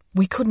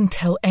 we couldn't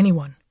tell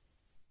anyone."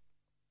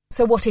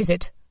 "So what is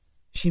it?"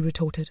 she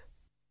retorted.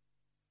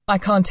 "I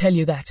can't tell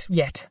you that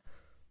yet.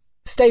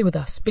 Stay with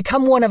us,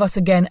 become one of us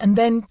again, and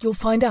then you'll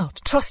find out.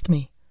 Trust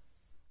me."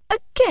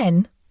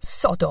 "Again?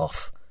 Sod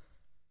off."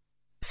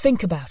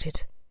 "Think about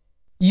it.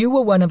 You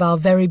were one of our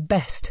very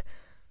best,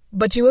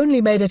 but you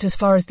only made it as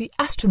far as the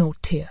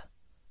astronaut tier."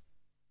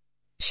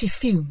 She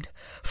fumed,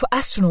 for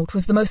astronaut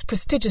was the most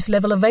prestigious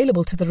level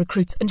available to the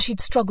recruits, and she'd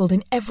struggled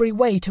in every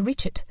way to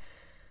reach it.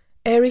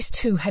 Ares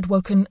 2 had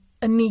woken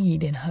a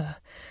need in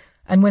her,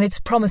 and when its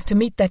promise to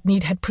meet that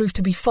need had proved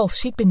to be false,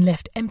 she'd been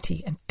left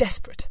empty and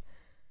desperate.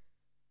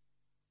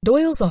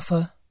 Doyle's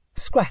offer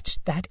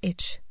scratched that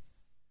itch.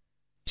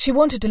 She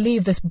wanted to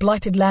leave this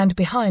blighted land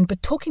behind,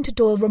 but talking to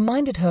Doyle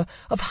reminded her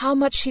of how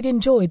much she'd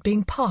enjoyed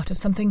being part of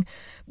something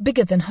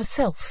bigger than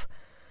herself,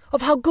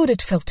 of how good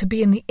it felt to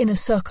be in the inner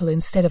circle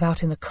instead of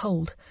out in the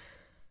cold.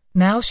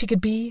 Now she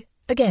could be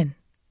again.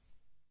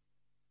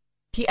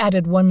 He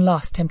added one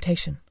last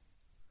temptation.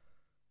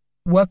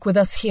 "Work with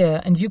us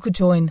here, and you could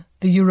join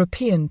the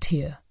European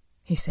tier,"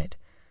 he said,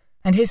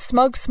 and his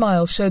smug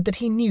smile showed that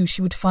he knew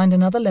she would find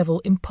another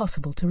level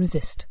impossible to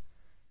resist.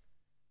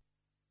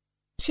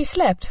 She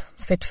slept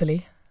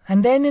fitfully,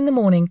 and then in the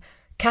morning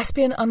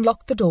Caspian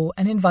unlocked the door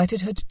and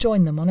invited her to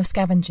join them on a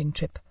scavenging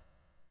trip.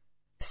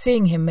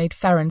 Seeing him made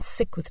Farron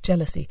sick with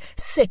jealousy,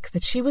 sick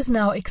that she was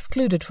now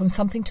excluded from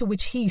something to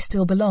which he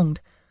still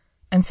belonged,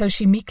 and so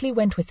she meekly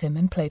went with him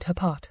and played her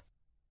part.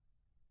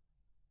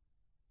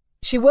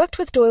 She worked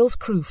with Doyle's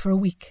crew for a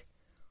week.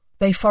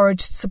 They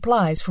foraged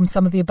supplies from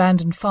some of the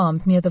abandoned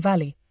farms near the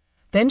valley.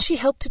 Then she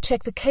helped to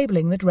check the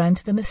cabling that ran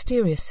to the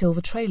mysterious silver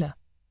trailer.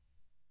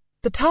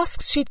 The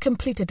tasks she'd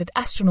completed at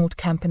astronaut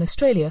camp in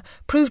Australia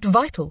proved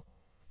vital,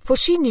 for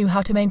she knew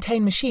how to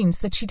maintain machines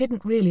that she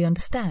didn't really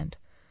understand.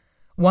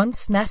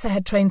 Once, NASA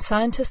had trained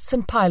scientists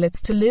and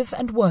pilots to live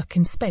and work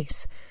in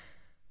space.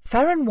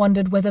 Farron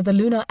wondered whether the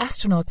lunar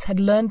astronauts had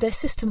learned their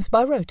systems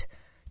by rote,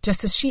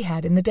 just as she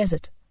had in the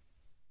desert.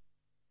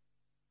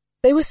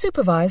 They were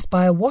supervised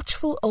by a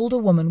watchful older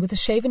woman with a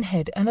shaven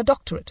head and a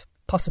doctorate,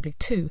 possibly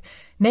 2,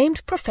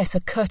 named Professor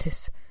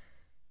Curtis.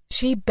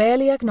 She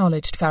barely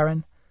acknowledged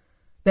Farron.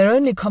 Their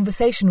only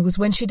conversation was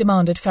when she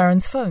demanded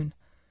Farron's phone.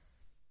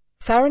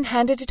 Farron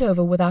handed it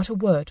over without a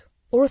word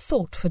or a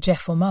thought for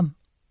Jeff or Mum.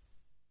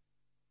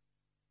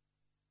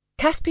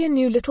 Caspian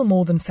knew little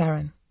more than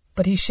Farron,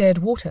 but he shared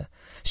water,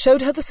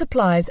 showed her the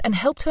supplies, and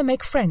helped her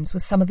make friends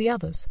with some of the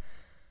others.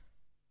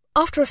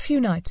 After a few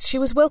nights, she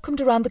was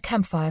welcomed around the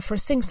campfire for a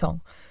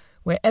sing-song,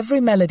 where every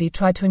melody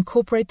tried to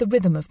incorporate the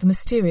rhythm of the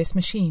mysterious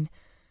machine.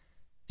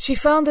 She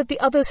found that the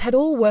others had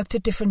all worked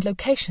at different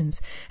locations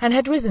and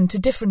had risen to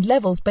different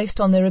levels based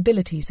on their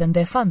abilities and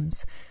their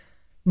funds.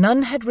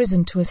 None had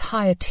risen to as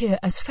high a tier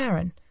as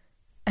Farron,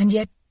 and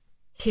yet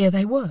here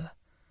they were.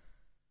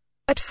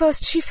 At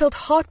first she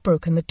felt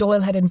heartbroken that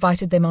Doyle had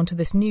invited them onto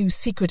this new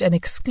secret and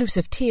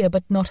exclusive tier,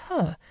 but not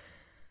her.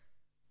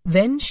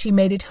 Then she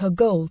made it her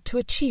goal to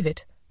achieve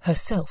it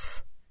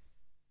herself.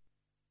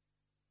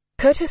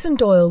 Curtis and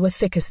Doyle were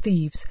thick as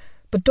thieves,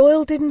 but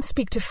Doyle didn't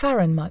speak to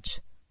Farron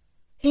much.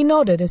 He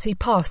nodded as he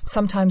passed,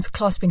 sometimes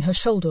clasping her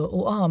shoulder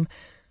or arm.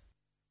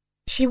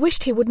 She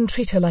wished he wouldn't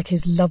treat her like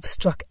his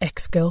love-struck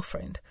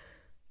ex-girlfriend.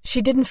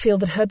 She didn't feel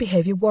that her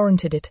behaviour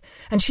warranted it,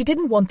 and she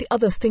didn't want the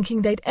others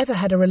thinking they'd ever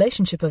had a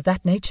relationship of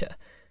that nature.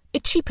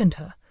 It cheapened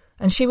her,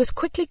 and she was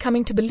quickly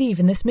coming to believe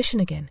in this mission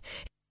again.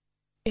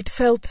 It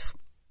felt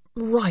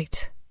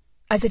right,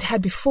 as it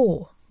had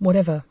before,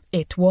 whatever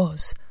it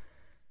was.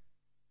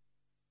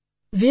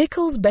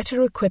 Vehicles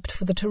better equipped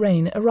for the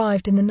terrain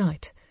arrived in the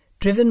night,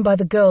 driven by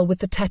the girl with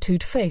the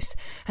tattooed face,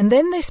 and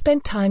then they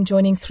spent time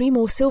joining 3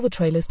 more silver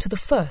trailers to the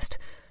first,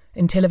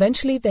 until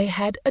eventually they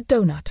had a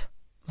donut,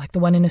 like the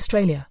one in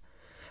Australia.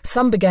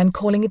 Some began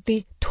calling it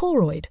the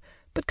Toroid,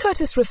 but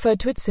Curtis referred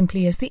to it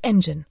simply as the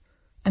engine,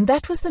 and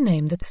that was the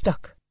name that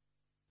stuck.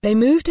 They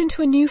moved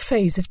into a new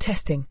phase of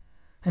testing,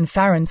 and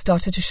Farron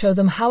started to show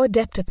them how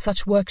adept at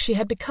such work she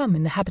had become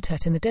in the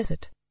habitat in the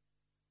desert.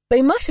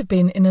 They might have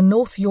been in a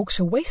North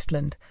Yorkshire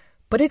wasteland,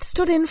 but it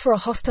stood in for a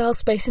hostile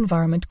space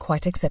environment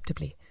quite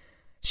acceptably.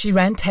 She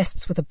ran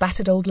tests with a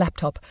battered old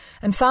laptop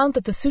and found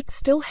that the suits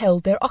still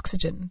held their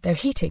oxygen, their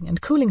heating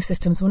and cooling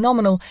systems were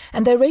nominal,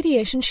 and their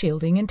radiation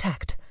shielding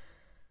intact.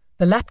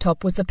 The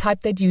laptop was the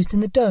type they'd used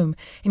in the dome,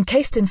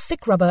 encased in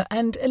thick rubber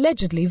and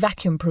allegedly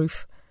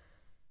vacuum-proof.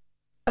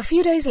 A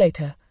few days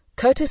later,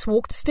 Curtis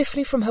walked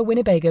stiffly from her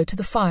Winnebago to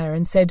the fire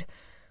and said,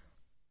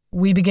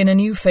 "We begin a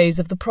new phase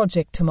of the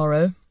project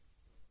tomorrow."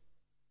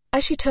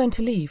 As she turned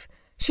to leave,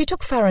 she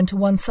took Farron to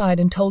one side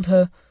and told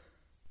her,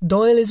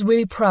 "Doyle is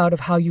really proud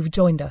of how you've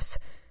joined us.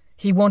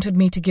 He wanted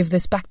me to give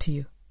this back to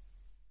you."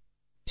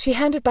 She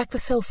handed back the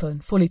cell phone,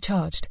 fully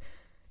charged.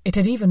 It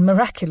had even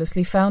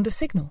miraculously found a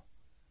signal.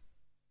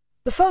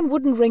 The phone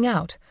wouldn't ring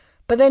out,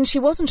 but then she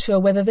wasn't sure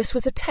whether this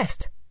was a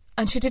test,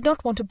 and she did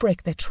not want to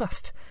break their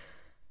trust.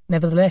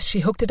 Nevertheless,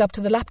 she hooked it up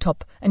to the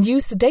laptop and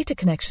used the data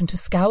connection to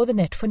scour the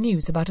net for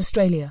news about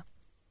Australia.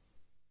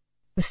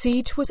 The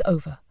siege was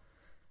over.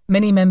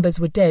 Many members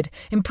were dead,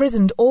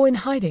 imprisoned or in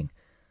hiding.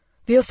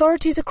 The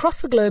authorities across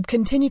the globe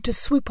continued to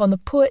swoop on the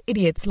poor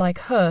idiots like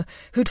her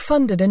who'd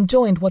funded and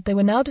joined what they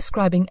were now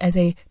describing as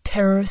a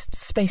terrorist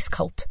space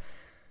cult.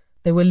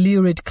 There were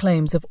lurid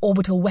claims of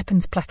orbital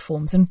weapons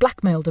platforms and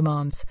blackmail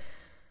demands.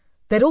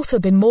 There'd also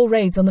been more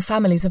raids on the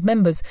families of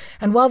members,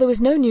 and while there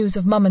was no news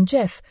of Mum and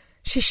Jeff,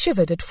 she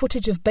shivered at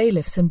footage of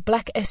bailiffs and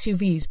black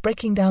SUVs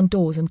breaking down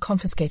doors and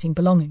confiscating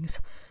belongings.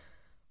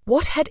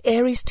 What had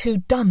Ares II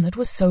done that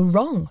was so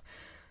wrong?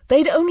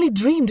 They'd only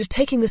dreamed of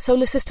taking the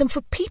solar system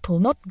for people,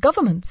 not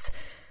governments.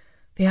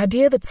 The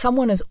idea that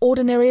someone as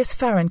ordinary as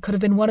Farron could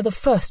have been one of the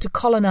first to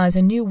colonize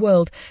a new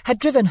world had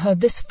driven her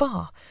this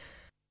far.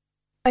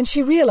 And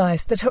she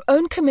realized that her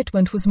own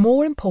commitment was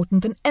more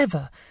important than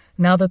ever,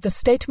 now that the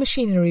state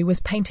machinery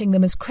was painting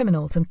them as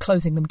criminals and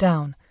closing them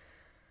down.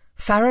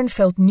 Farron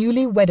felt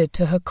newly wedded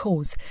to her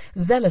cause,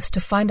 zealous to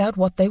find out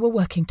what they were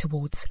working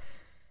towards.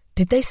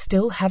 Did they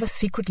still have a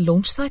secret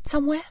launch site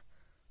somewhere?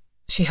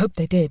 She hoped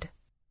they did.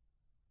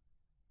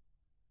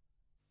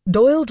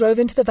 Doyle drove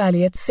into the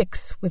valley at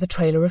 6 with a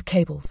trailer of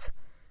cables.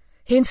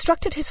 He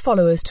instructed his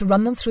followers to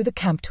run them through the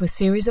camp to a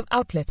series of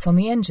outlets on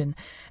the engine,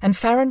 and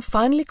Farron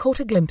finally caught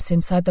a glimpse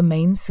inside the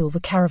main silver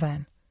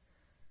caravan.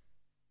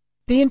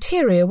 The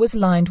interior was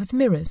lined with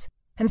mirrors,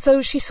 and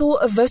so she saw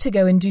a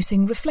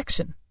vertigo-inducing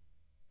reflection.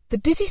 The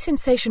dizzy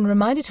sensation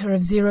reminded her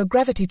of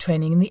zero-gravity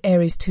training in the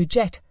Ares II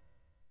jet.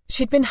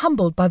 She'd been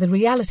humbled by the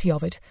reality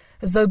of it,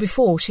 as though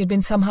before she had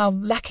been somehow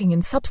lacking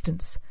in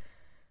substance.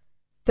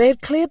 They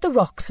had cleared the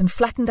rocks and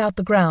flattened out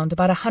the ground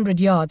about 100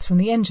 yards from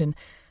the engine,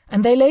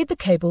 and they laid the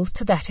cables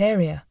to that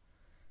area.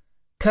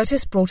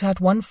 Curtis brought out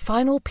one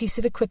final piece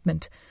of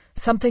equipment,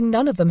 something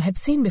none of them had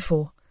seen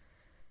before.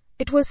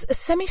 It was a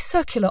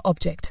semicircular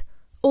object,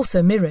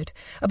 also mirrored,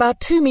 about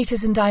 2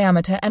 meters in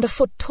diameter and a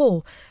foot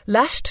tall,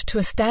 lashed to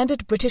a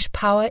standard British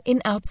power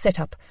in-out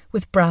setup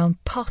with brown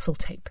parcel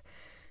tape.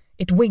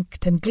 It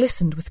winked and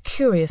glistened with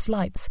curious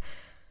lights.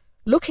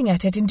 Looking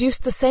at it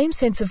induced the same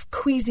sense of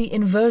queasy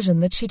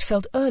inversion that she'd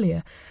felt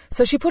earlier,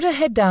 so she put her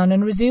head down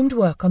and resumed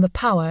work on the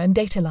power and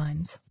data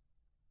lines.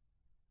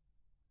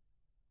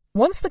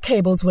 Once the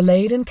cables were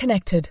laid and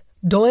connected,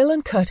 Doyle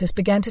and Curtis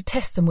began to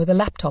test them with a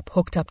laptop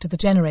hooked up to the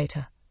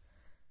generator.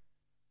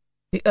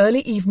 The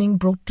early evening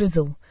brought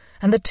drizzle,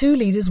 and the 2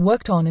 leaders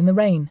worked on in the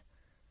rain.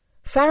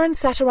 Farron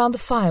sat around the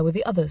fire with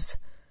the others.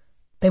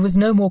 There was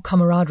no more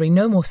camaraderie,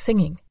 no more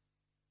singing.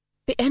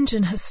 "The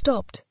engine has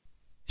stopped,"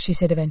 she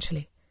said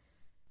eventually.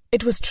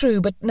 It was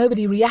true, but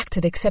nobody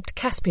reacted except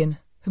Caspian,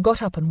 who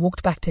got up and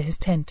walked back to his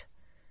tent.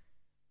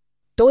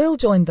 Doyle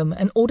joined them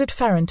and ordered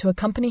Farron to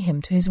accompany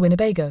him to his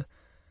Winnebago.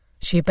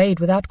 She obeyed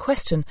without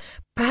question.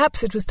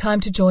 Perhaps it was time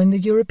to join the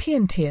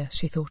European tier,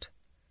 she thought.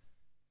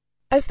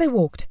 As they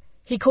walked,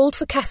 he called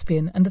for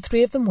Caspian, and the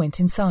 3 of them went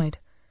inside.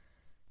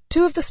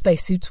 2 of the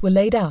spacesuits were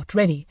laid out,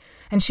 ready,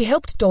 and she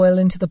helped Doyle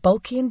into the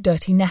bulky and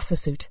dirty NASA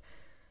suit.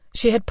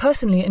 She had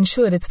personally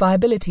ensured its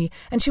viability,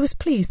 and she was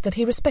pleased that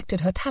he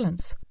respected her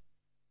talents.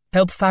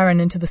 "Help Farron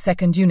into the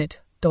 2nd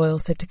unit," Doyle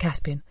said to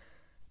Caspian,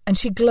 and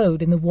she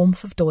glowed in the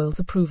warmth of Doyle's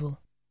approval.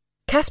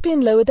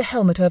 Caspian lowered the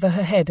helmet over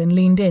her head and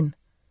leaned in.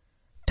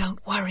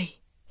 "Don't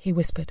worry," he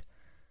whispered.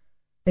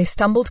 They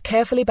stumbled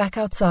carefully back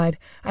outside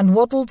and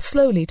waddled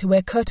slowly to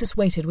where Curtis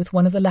waited with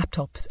one of the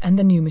laptops and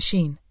the new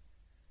machine.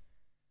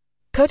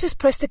 Curtis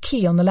pressed a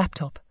key on the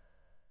laptop.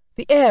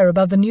 The air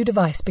above the new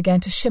device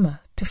began to shimmer,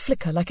 to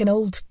flicker like an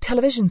old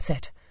television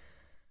set.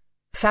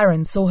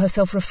 Farron saw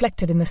herself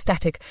reflected in the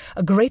static,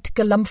 a great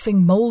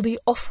galumphing, mouldy,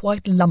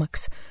 off-white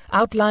lummox,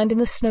 outlined in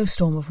the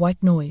snowstorm of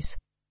white noise.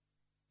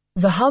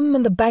 The hum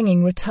and the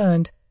banging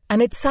returned,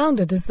 and it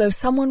sounded as though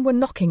someone were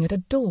knocking at a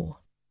door.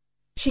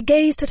 She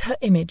gazed at her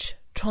image,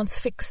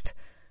 transfixed,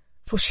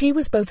 for she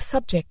was both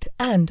subject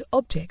and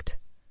object.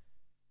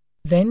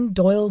 Then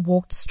Doyle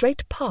walked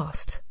straight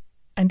past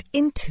and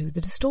into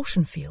the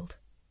distortion field.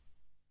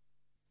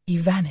 He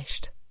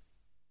vanished.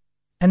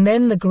 And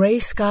then the grey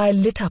sky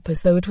lit up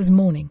as though it was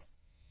morning.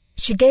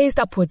 She gazed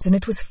upwards, and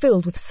it was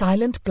filled with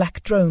silent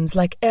black drones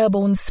like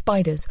airborne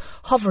spiders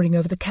hovering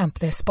over the camp,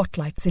 their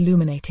spotlights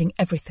illuminating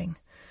everything.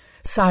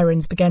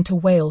 Sirens began to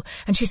wail,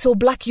 and she saw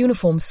black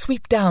uniforms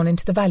sweep down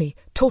into the valley,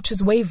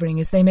 torches wavering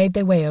as they made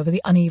their way over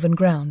the uneven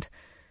ground.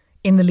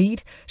 In the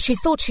lead, she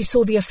thought she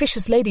saw the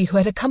officious lady who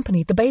had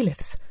accompanied the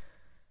bailiffs.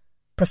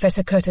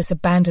 Professor Curtis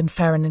abandoned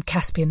Farron and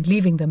Caspian,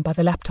 leaving them by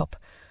the laptop.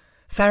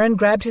 Farron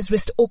grabbed his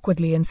wrist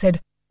awkwardly and said,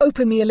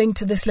 "Open me a link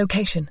to this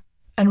location,"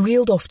 and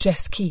reeled off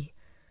Jeff's key.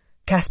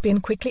 Caspian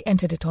quickly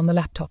entered it on the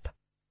laptop.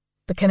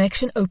 The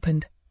connection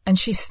opened, and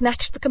she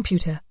snatched the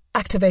computer,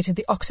 activated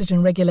the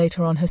oxygen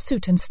regulator on her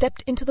suit, and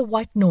stepped into the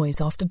white noise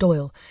after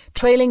Doyle,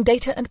 trailing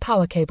data and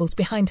power cables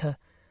behind her.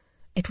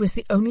 It was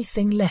the only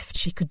thing left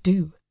she could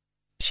do.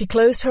 She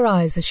closed her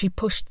eyes as she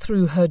pushed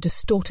through her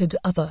distorted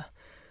other.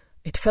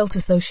 It felt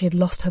as though she had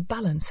lost her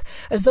balance,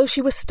 as though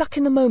she was stuck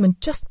in the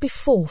moment just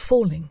before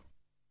falling.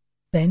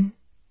 Then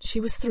she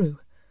was through,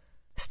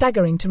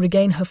 staggering to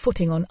regain her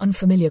footing on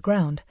unfamiliar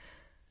ground.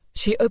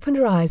 She opened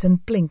her eyes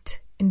and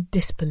blinked in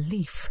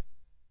disbelief.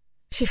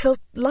 She felt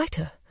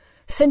lighter,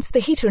 sensed the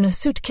heater in her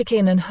suit kick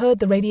in, and heard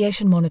the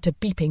radiation monitor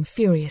beeping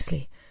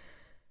furiously.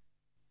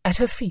 At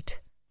her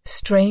feet,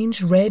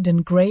 strange red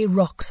and grey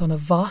rocks on a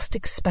vast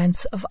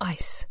expanse of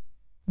ice,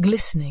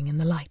 glistening in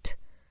the light.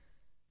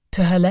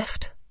 To her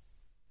left,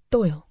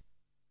 Doyle.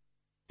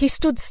 He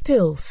stood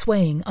still,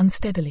 swaying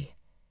unsteadily.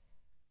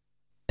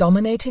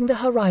 Dominating the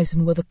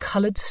horizon were the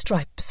coloured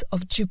stripes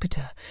of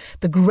Jupiter,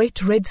 the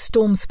great red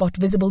storm spot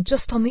visible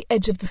just on the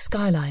edge of the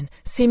skyline,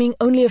 seeming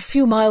only a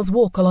few miles'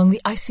 walk along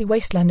the icy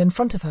wasteland in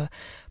front of her,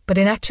 but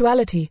in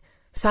actuality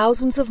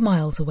thousands of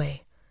miles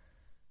away.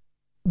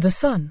 The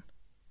sun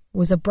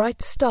was a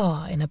bright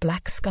star in a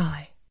black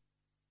sky.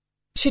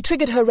 She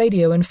triggered her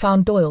radio and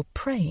found Doyle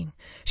praying.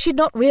 She'd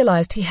not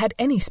realized he had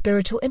any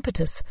spiritual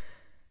impetus.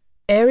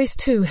 Ares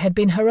II had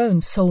been her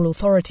own sole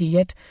authority,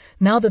 yet,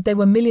 now that they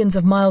were millions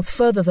of miles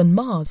further than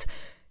Mars,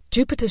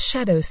 Jupiter's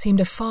shadow seemed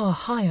a far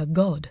higher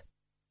god.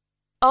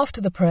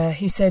 After the prayer,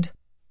 he said,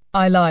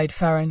 "I lied,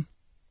 Farron.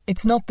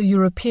 It's not the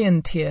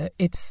European tier,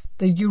 it's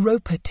the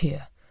Europa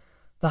tier,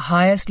 the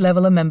highest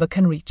level a member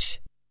can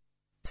reach."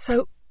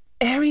 "So,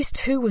 Ares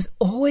II was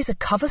always a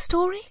cover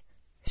story?"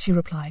 she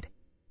replied.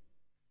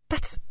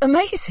 "That's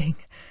amazing.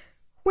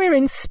 We're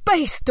in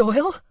space,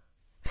 Doyle.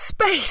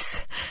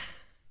 Space!"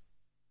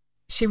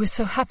 She was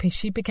so happy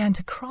she began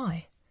to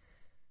cry.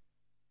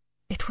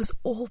 It was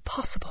all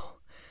possible.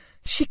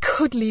 She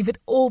could leave it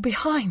all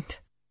behind.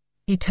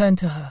 He turned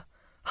to her,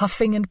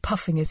 huffing and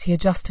puffing as he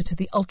adjusted to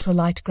the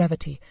ultralight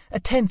gravity, a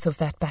tenth of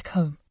that back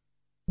home.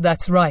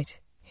 "That's right,"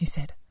 he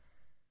said.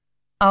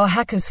 "Our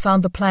hackers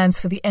found the plans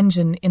for the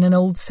engine in an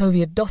old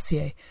Soviet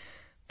dossier.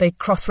 They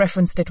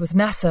cross-referenced it with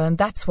NASA, and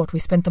that's what we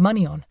spent the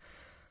money on.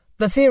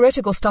 The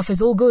theoretical stuff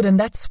is all good, and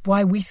that's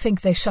why we think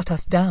they shut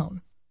us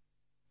down."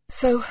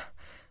 "So,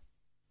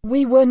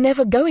 we were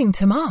never going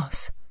to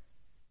Mars?"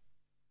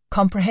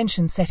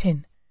 Comprehension set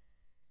in.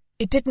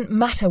 It didn't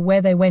matter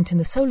where they went in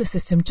the solar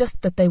system,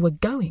 just that they were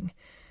going.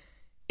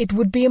 It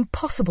would be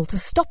impossible to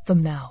stop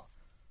them now.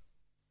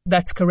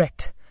 "That's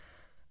correct.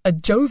 A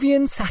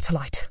Jovian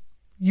satellite.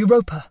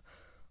 Europa.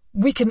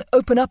 We can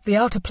open up the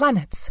outer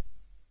planets."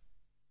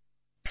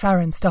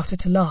 Farron started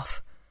to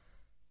laugh.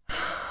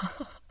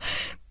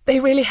 "They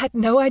really had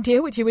no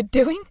idea what you were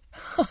doing?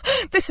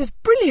 This is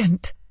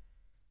brilliant."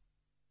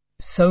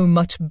 "So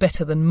much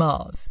better than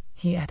Mars,"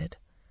 he added.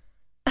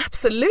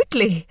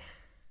 "Absolutely."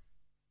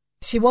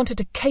 She wanted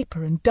to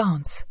caper and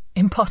dance,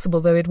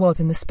 impossible though it was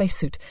in the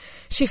spacesuit.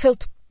 She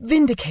felt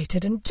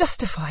vindicated and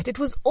justified. It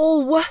was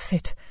all worth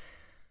it.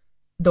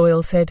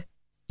 Doyle said,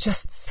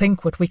 "Just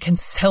think what we can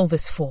sell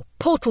this for.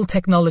 Portal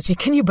technology,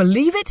 can you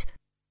believe it?"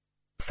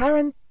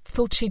 Farron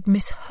thought she'd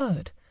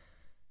misheard.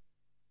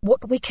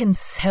 What we can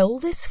sell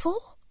this for?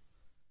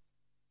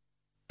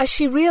 As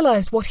she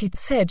realized what he'd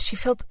said, she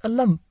felt a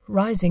lump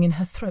rising in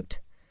her throat.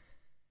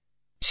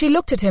 She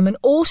looked at him, and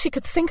all she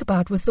could think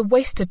about was the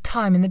wasted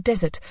time in the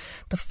desert,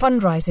 the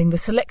fundraising, the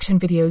selection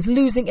videos,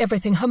 losing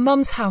everything, her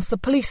mum's house, the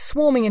police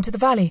swarming into the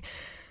valley,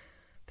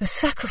 the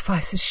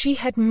sacrifices she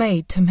had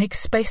made to make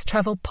space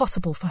travel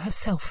possible for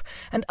herself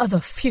and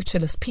other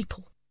futureless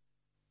people.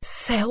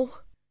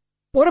 Sell?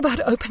 What about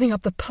opening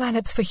up the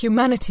planets for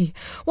humanity?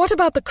 What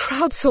about the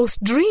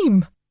crowdsourced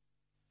dream?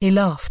 He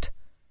laughed,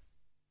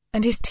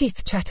 and his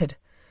teeth chattered.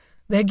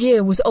 Their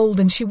gear was old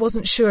and she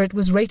wasn't sure it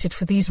was rated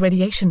for these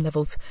radiation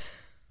levels.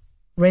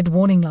 Red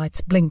warning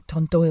lights blinked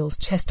on Doyle's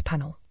chest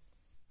panel.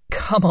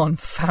 Come on,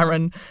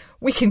 Farron.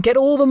 We can get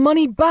all the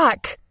money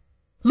back.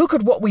 Look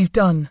at what we've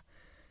done.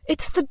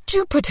 It's the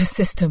Jupiter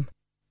system.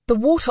 The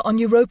water on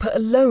Europa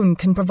alone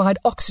can provide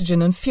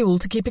oxygen and fuel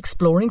to keep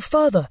exploring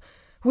further.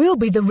 We'll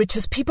be the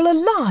richest people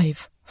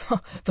alive.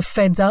 The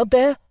feds out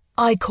there,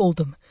 I called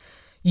them.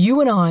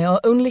 You and I are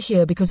only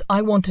here because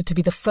I wanted to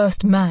be the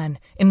first man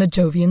in the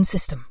Jovian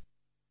system.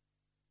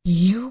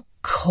 You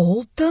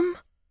called them?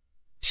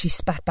 She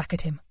spat back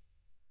at him.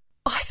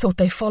 I thought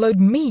they followed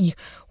me.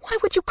 Why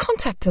would you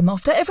contact them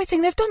after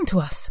everything they've done to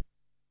us?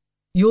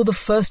 You're the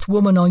first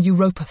woman on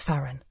Europa,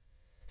 Farron.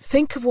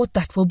 Think of what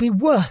that will be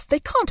worth. They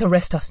can't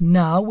arrest us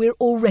now. We're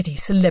already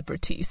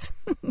celebrities.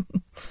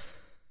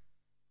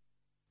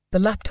 The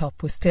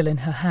laptop was still in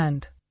her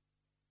hand.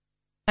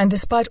 And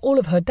despite all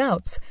of her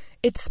doubts,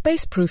 its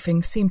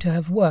space-proofing seemed to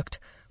have worked,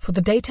 for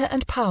the data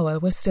and power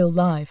were still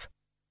live.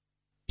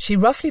 She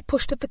roughly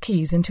pushed at the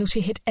keys until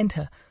she hit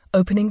enter,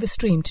 opening the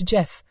stream to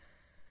Jeff.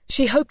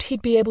 She hoped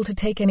he'd be able to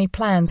take any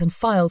plans and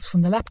files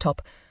from the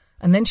laptop,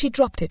 and then she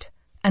dropped it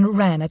and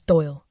ran at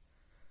Doyle.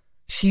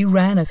 She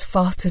ran as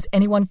fast as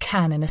anyone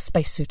can in a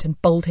spacesuit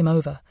and bowled him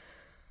over.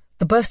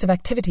 The burst of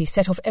activity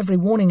set off every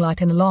warning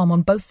light and alarm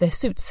on both their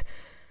suits.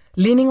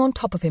 Leaning on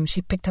top of him,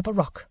 she picked up a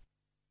rock.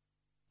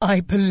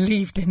 I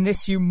believed in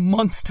this, you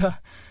monster.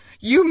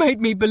 You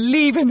made me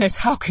believe in this.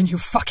 How can you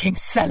fucking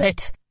sell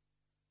it?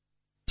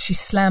 She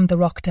slammed the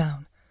rock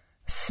down,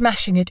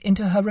 smashing it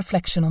into her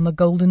reflection on the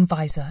golden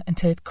visor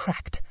until it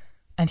cracked,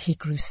 and he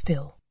grew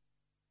still.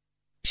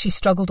 She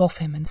struggled off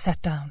him and sat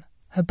down,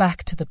 her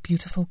back to the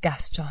beautiful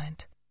gas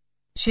giant.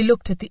 She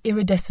looked at the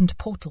iridescent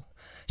portal.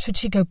 Should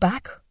she go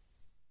back,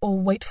 or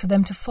wait for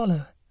them to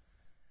follow?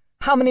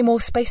 How many more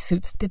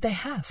spacesuits did they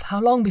have?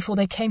 How long before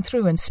they came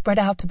through and spread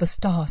out to the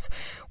stars?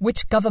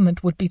 Which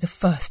government would be the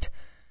first?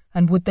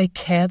 And would they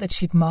care that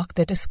she'd marked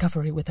their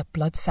discovery with a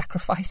blood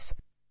sacrifice?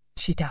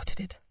 She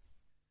doubted it.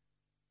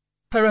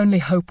 Her only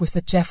hope was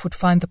that Jeff would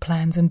find the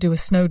plans and do a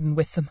Snowden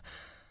with them.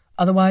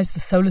 Otherwise,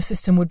 the solar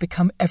system would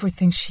become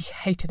everything she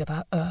hated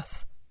about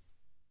Earth.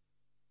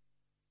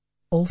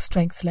 All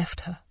strength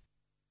left her.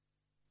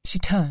 She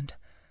turned,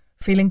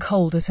 feeling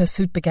cold as her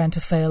suit began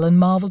to fail, and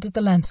marvelled at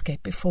the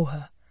landscape before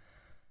her.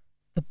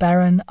 The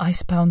barren,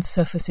 ice-bound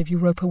surface of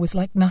Europa was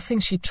like nothing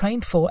she'd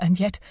trained for, and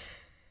yet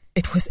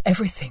it was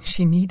everything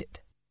she needed.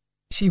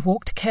 She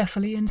walked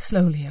carefully and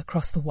slowly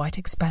across the white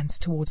expanse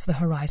towards the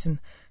horizon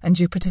and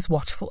Jupiter's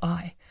watchful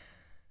eye,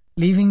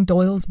 leaving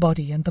Doyle's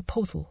body and the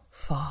portal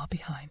far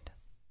behind.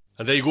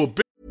 And there you go.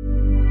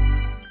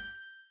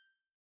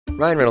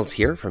 Ryan Reynolds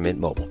here from Mint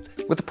Mobile.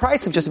 With the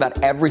price of just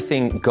about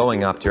everything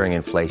going up during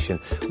inflation,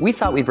 we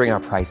thought we'd bring our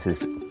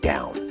prices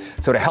down.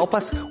 So to help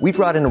us, we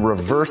brought in a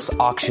reverse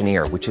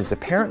auctioneer, which is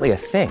apparently a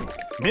thing.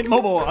 Mint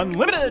Mobile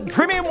Unlimited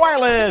Premium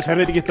Wireless. How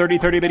to get 30,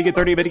 30, bit to get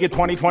 30, bit to get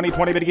 20, 20,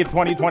 20, bit to get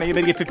 20, 20,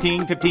 bit to get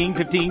 15, 15,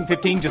 15,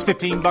 15, just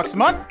 $15 a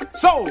month?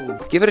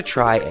 Sold! Give it a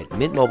try at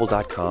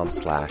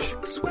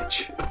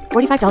mintmobile.com/switch.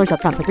 $45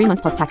 up front for 3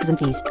 months plus taxes and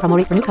fees. Promo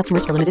rate for new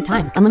customers for limited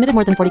time. Unlimited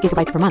more than 40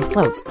 gigabytes per month.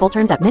 Slows full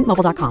terms at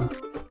mintmobile.com.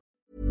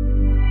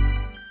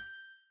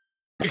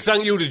 Big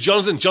thank you to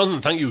Jonathan. Jonathan,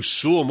 thank you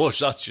so much.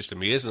 That's just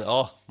amazing.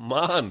 Oh,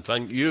 man,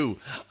 thank you.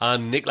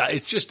 And Nicola,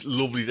 it's just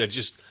lovely to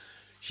just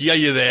hear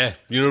you there.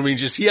 You know what I mean?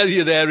 Just hear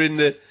you there in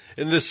the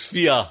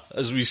sphere,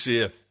 as we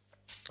say.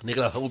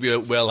 Nicola, I hope you're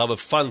well. Have a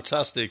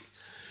fantastic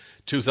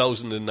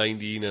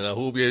 2019, and I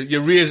hope you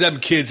raise them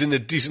kids into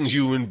decent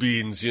human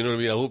beings. You know what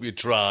I mean? I hope you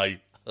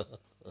try.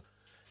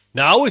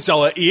 Now it's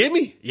our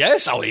Amy.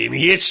 Yes, our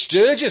Amy H.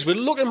 Sturgis. We're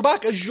looking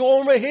back at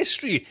genre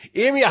history.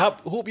 Amy, I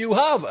hope you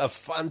have a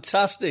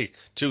fantastic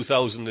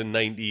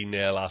 2019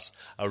 there, lass.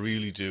 I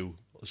really do.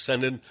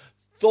 Sending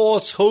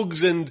thoughts,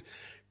 hugs, and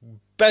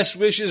best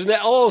wishes, and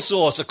all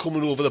sorts are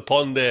coming over the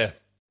pond there.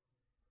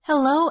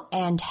 Hello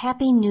and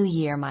Happy New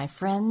Year, my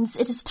friends.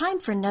 It is time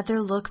for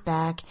another look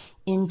back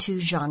into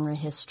genre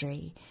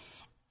history.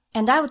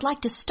 And I would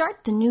like to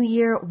start the new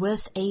year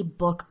with a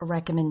book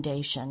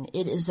recommendation.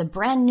 It is a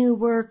brand new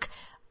work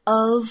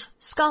of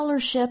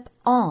scholarship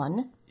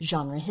on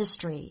genre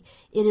history.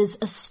 It is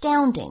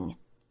astounding.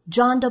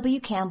 John W.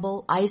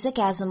 Campbell, Isaac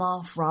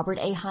Asimov, Robert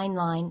A.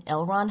 Heinlein,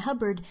 L. Ron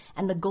Hubbard,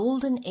 and the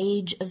Golden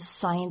Age of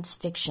Science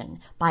Fiction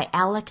by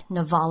Alec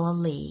Navala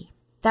Lee.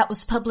 That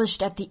was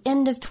published at the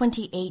end of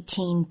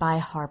 2018 by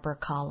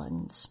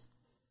HarperCollins.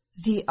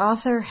 The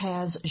author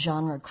has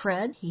genre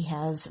cred. He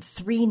has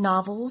 3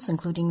 novels,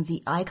 including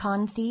The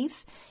Icon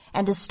Thief,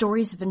 and his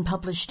stories have been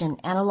published in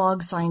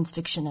Analog Science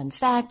Fiction and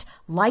Fact,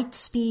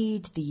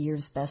 Lightspeed, the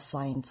year's best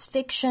science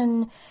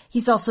fiction.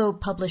 He's also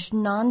published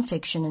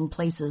nonfiction in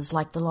places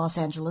like the Los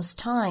Angeles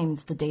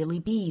Times, the Daily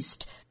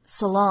Beast,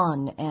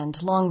 Salon,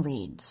 and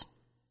Longreads.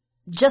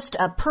 Just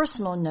a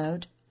personal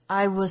note,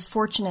 I was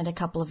fortunate a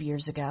couple of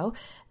years ago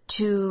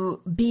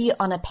to be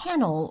on a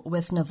panel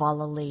with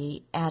Navala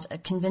Lee at a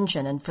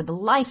convention, and for the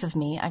life of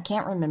me, I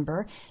can't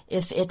remember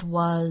if it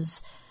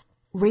was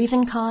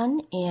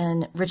RavenCon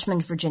in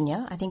Richmond,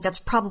 Virginia. I think that's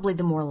probably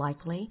the more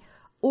likely.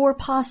 Or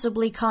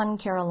possibly Con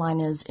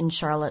Carolinas in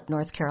Charlotte,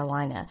 North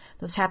Carolina.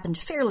 Those happened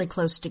fairly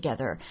close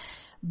together.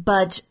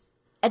 But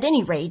at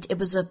any rate, it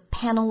was a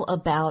panel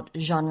about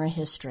genre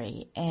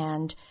history.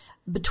 And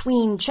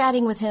between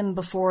chatting with him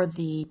before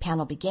the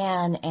panel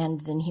began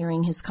and then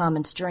hearing his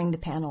comments during the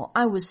panel,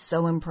 I was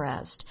so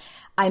impressed.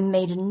 I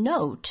made a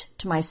note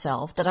to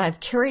myself that I've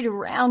carried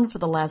around for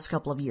the last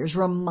couple of years,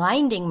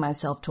 reminding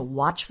myself to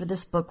watch for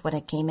this book when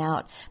it came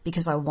out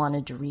because I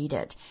wanted to read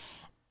it.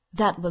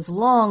 That was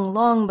long,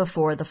 long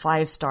before the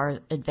 5-star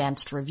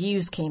advanced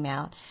reviews came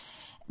out.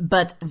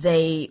 But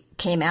they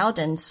came out,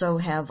 and so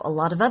have a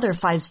lot of other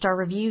 5-star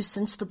reviews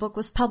since the book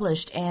was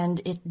published, and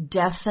it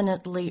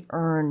definitely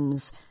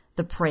earns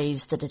the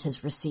praise that it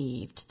has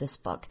received, this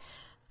book.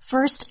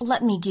 First,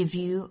 let me give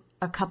you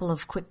a couple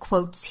of quick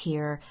quotes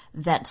here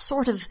that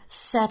sort of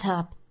set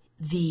up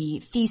the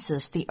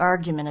thesis, the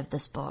argument of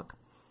this book.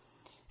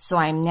 So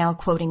I am now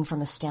quoting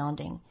from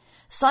Astounding.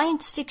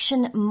 Science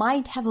fiction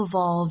might have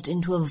evolved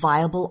into a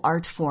viable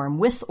art form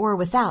with or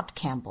without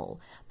Campbell,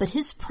 but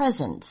his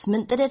presence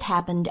meant that it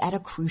happened at a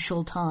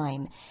crucial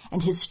time,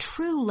 and his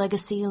true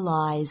legacy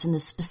lies in the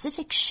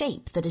specific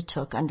shape that it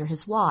took under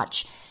his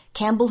watch.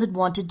 Campbell had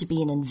wanted to be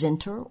an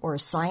inventor or a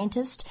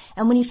scientist,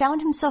 and when he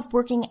found himself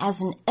working as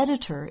an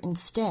editor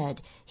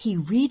instead, he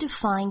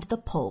redefined the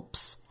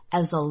pulps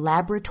as a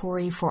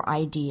laboratory for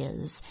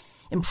ideas,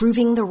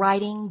 improving the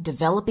writing,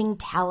 developing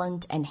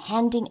talent, and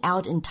handing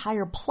out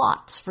entire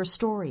plots for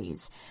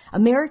stories.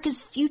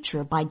 America's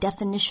future, by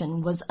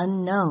definition, was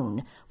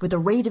unknown, with a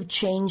rate of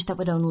change that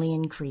would only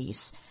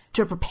increase.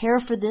 To prepare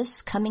for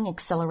this coming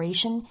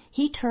acceleration,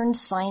 he turned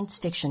science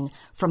fiction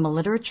from a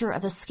literature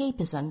of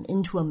escapism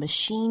into a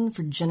machine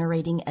for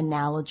generating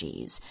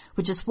analogies,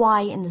 which is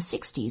why in the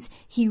 60s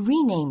he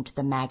renamed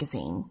the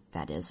magazine,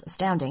 that is,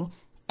 Astounding,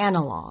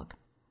 Analog.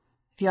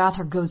 The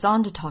author goes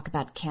on to talk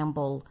about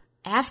Campbell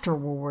after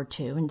World War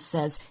II and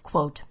says,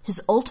 quote,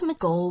 his ultimate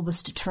goal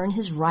was to turn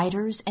his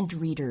writers and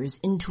readers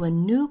into a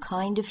new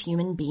kind of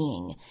human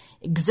being,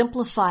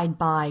 exemplified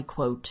by,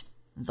 quote,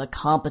 the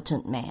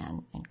competent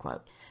man, end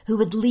quote, who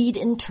would lead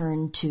in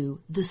turn to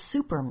the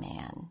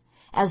Superman.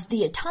 As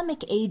the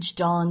atomic age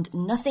dawned,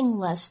 nothing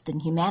less than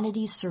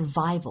humanity's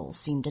survival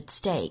seemed at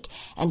stake,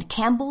 and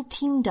Campbell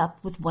teamed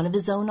up with one of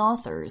his own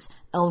authors,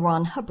 L.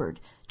 Ron Hubbard,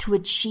 to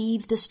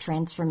achieve this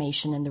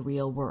transformation in the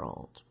real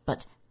world.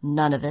 But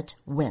none of it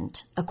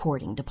went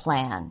according to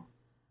plan.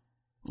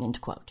 End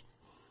quote.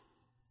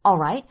 All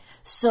right,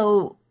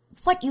 so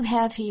what you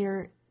have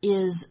here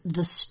is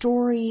the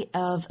story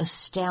of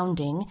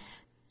Astounding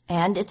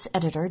and its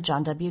editor,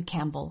 John W.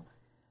 Campbell,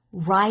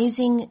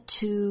 rising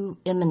to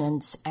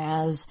eminence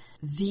as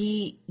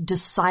the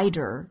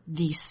decider,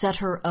 the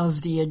setter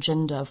of the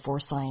agenda for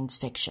science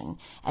fiction,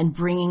 and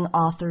bringing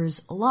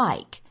authors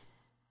like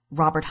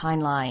Robert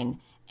Heinlein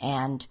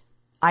and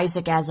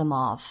Isaac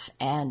Asimov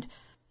and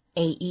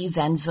A.E.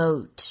 Van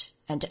Vogt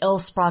and L.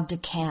 Sprague de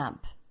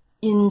Camp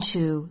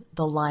into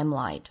the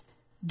limelight,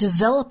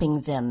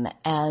 developing them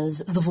as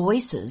the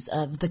voices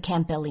of the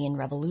Campbellian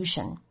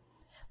revolution.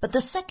 But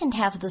the second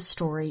half of the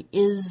story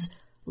is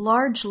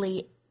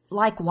largely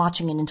like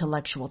watching an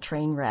intellectual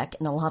train wreck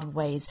in a lot of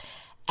ways,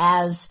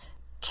 as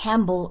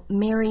Campbell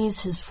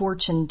marries his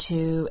fortune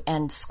to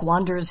and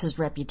squanders his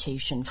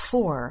reputation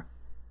for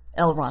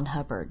L. Ron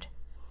Hubbard.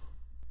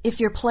 If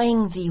you're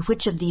playing the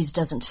which of these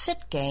doesn't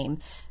fit game,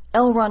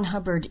 L. Ron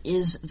Hubbard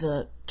is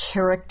the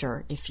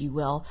character, if you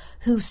will,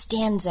 who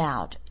stands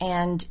out,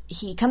 and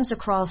he comes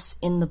across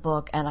in the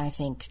book, and I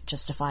think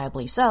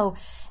justifiably so,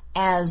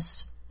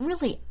 as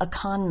really a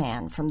con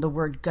man from the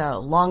word go,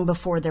 long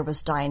before there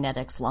was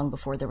Dianetics, long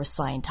before there was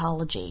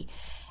Scientology.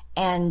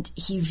 And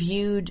he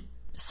viewed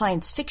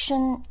science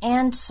fiction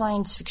and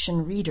science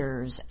fiction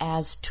readers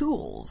as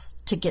tools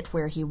to get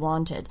where he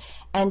wanted.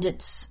 And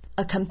it's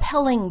a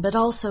compelling but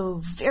also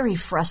very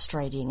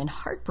frustrating and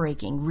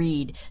heartbreaking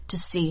read to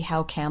see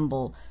how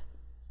Campbell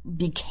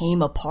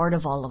became a part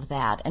of all of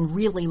that and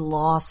really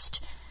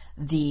lost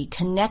the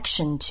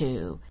connection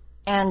to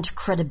and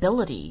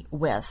credibility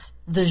with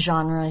the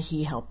genre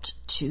he helped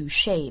to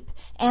shape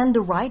and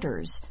the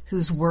writers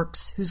whose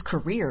works, whose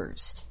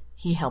careers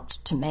he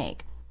helped to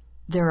make.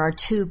 There are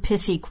two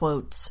pithy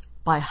quotes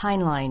by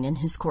Heinlein in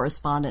his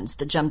correspondence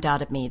that jumped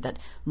out at me that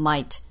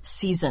might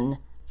season,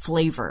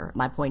 flavor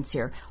my points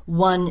here.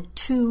 One,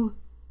 to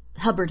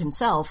Hubbard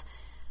himself,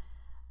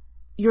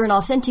 you're an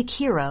authentic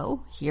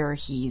hero. Here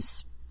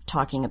he's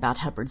talking about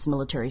Hubbard's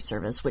military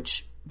service,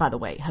 which, by the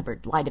way,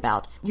 Hubbard lied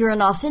about. You're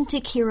an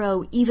authentic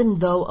hero even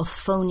though a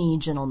phony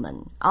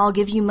gentleman. I'll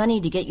give you money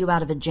to get you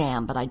out of a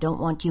jam, but I don't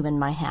want you in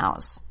my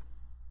house.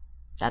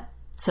 That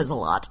says a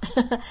lot.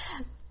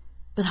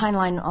 But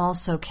Heinlein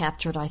also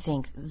captured, I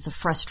think, the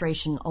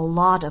frustration a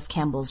lot of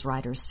Campbell's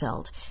writers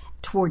felt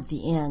toward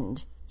the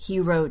end. He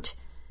wrote,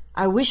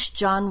 I wish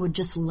John would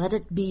just let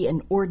it be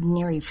an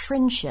ordinary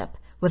friendship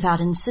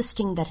without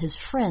insisting that his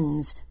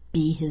friends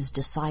be his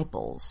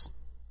disciples.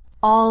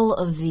 All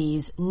of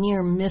these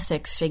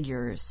near-mythic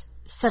figures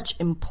such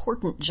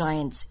important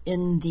giants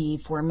in the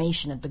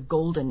formation of the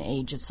golden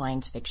age of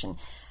science fiction.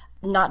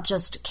 Not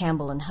just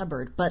Campbell and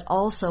Hubbard, but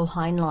also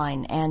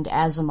Heinlein and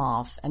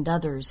Asimov and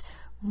others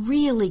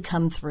really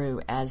come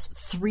through as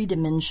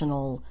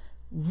three-dimensional,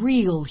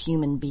 real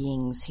human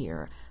beings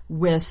here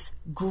with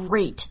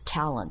great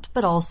talent,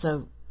 but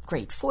also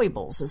great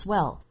foibles as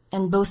well.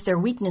 And both their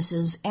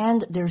weaknesses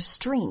and their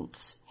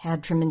strengths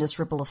had tremendous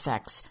ripple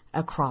effects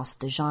across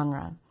the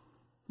genre.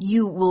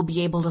 You will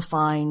be able to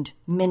find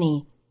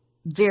many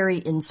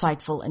very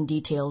insightful and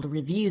detailed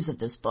reviews of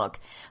this book,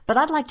 but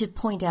I'd like to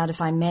point out,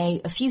 if I may,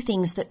 a few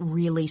things that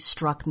really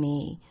struck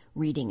me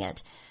reading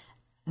it.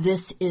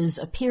 This is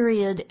a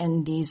period,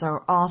 and these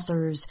are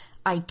authors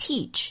I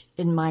teach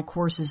in my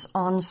courses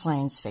on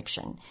science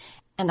fiction.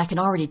 And I can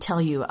already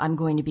tell you I'm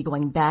going to be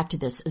going back to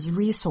this as a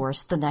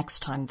resource the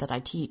next time that I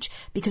teach,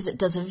 because it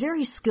does a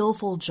very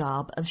skillful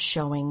job of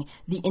showing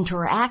the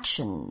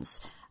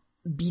interactions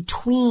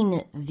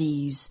between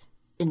these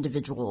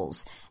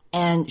individuals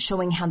and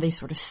showing how they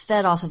sort of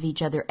fed off of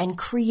each other and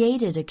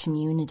created a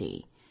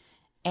community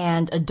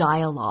and a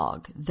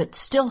dialogue that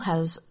still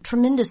has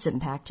tremendous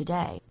impact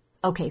today.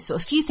 Okay, so a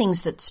few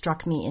things that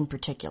struck me in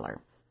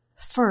particular.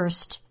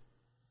 First,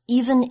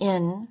 even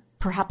in,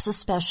 perhaps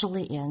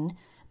especially in,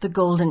 the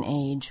Golden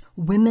Age,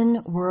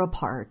 women were a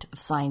part of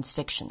science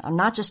fiction. I'm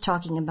not just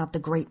talking about the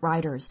great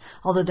writers,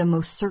 although there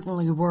most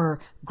certainly were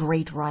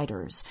great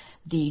writers.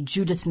 The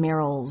Judith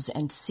Merrills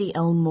and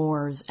C.L.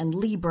 Moores and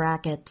Lee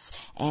Brackett's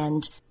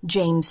and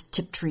James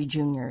Tiptree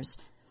Jr.'s.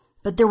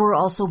 But there were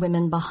also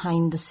women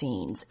behind the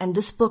scenes, and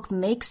this book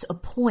makes a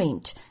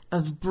point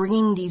of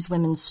bringing these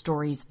women's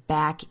stories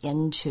back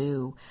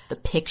into the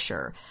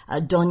picture.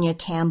 Donia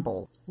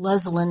Campbell,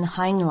 Leslyn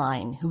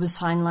Heinlein, who was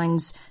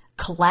Heinlein's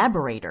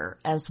collaborator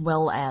as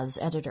well as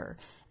editor,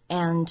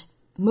 and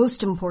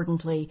most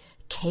importantly,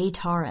 Kay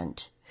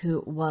Tarrant,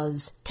 who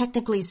was,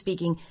 technically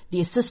speaking, the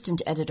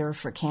assistant editor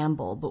for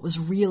Campbell, but was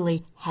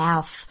really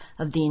half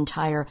of the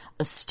entire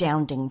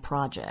astounding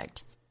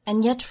project.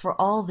 And yet, for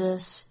all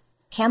this,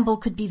 Campbell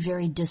could be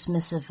very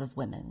dismissive of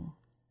women.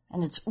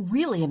 And it's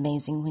really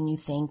amazing when you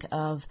think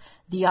of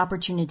the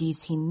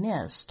opportunities he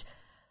missed.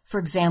 For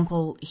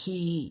example,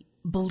 he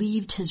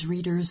believed his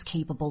readers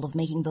capable of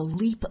making the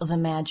leap of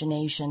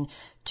imagination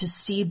to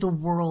see the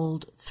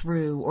world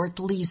through, or at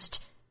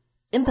least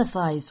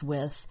empathize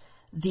with,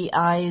 the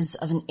eyes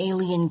of an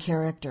alien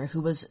character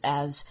who was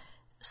as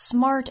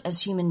smart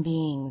as human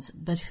beings,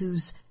 but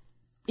whose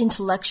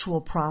intellectual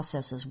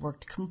processes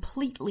worked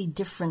completely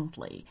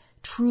differently,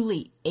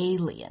 truly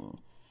alien.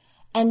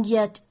 And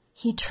yet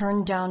he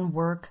turned down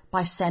work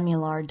by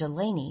Samuel R.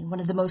 Delany,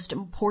 one of the most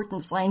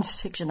important science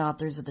fiction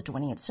authors of the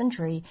 20th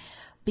century,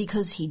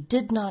 because he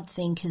did not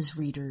think his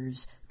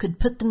readers could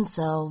put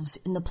themselves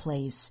in the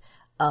place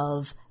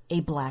of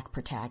a black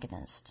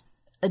protagonist.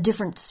 A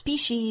different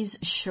species,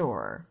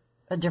 sure.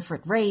 A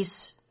different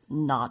race,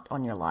 not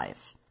on your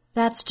life.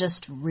 That's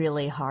just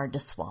really hard to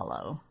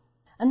swallow.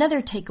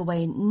 Another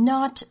takeaway,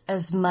 not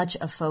as much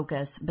a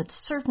focus, but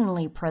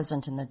certainly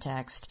present in the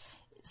text,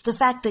 is the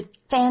fact that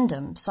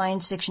fandom,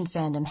 science fiction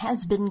fandom,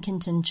 has been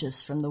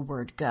contentious from the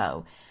word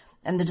go.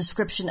 And the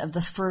description of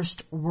the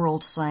first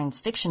World Science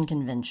Fiction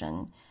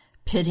Convention,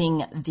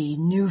 pitting the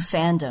new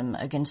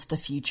fandom against the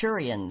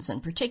Futurians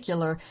in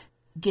particular,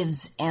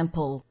 gives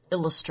ample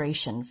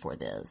illustration for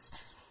this.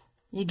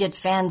 You get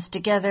fans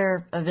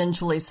together,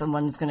 eventually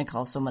someone's going to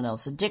call someone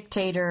else a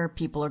dictator,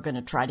 people are going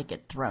to try to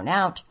get thrown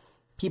out,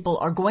 people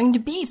are going to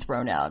be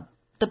thrown out,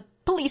 the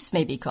police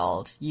may be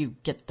called, you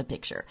get the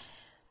picture.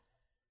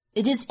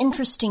 It is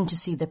interesting to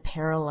see the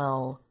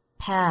parallel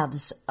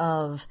paths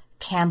of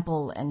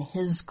Campbell and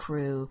his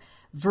crew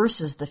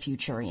versus the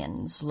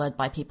Futurians, led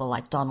by people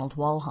like Donald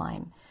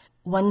Wollheim.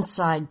 One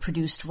side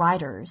produced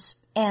writers,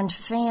 and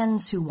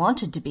fans who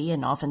wanted to be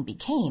and often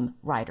became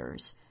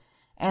writers.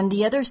 And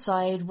the other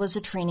side was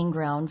a training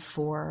ground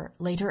for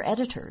later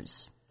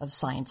editors of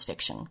science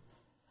fiction.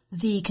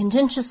 The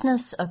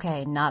contentiousness,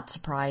 okay, not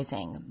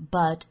surprising,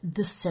 but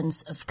the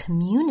sense of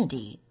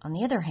community, on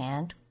the other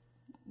hand,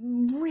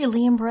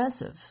 really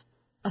impressive.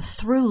 A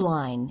through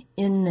line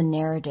in the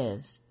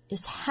narrative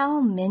is how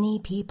many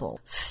people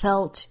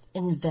felt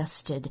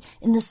invested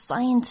in the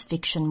science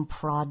fiction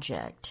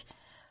project,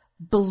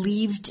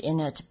 believed in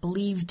it,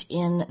 believed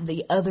in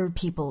the other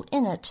people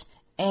in it,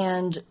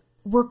 and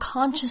were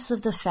conscious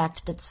of the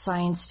fact that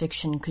science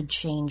fiction could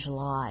change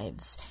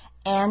lives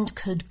and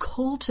could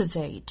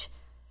cultivate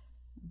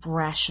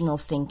rational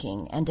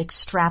thinking and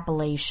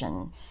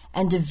extrapolation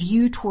and a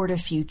view toward a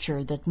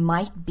future that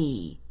might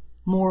be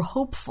more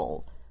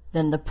hopeful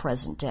than the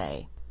present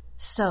day.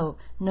 So,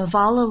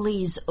 Navala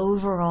Lee's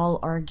overall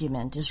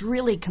argument is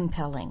really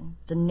compelling.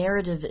 The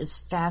narrative is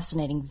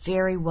fascinating,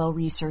 very well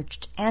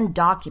researched and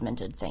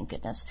documented, thank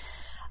goodness.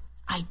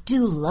 I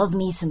do love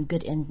me some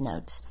good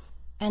endnotes.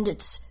 And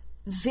it's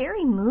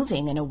very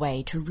moving in a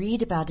way to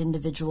read about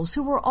individuals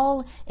who were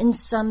all in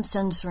some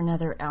sense or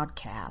another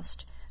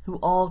outcast, who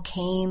all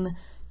came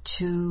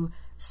to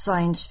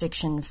science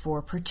fiction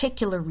for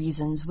particular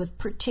reasons with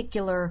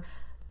particular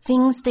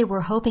things they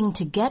were hoping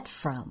to get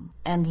from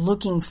and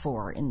looking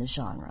for in the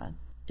genre.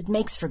 It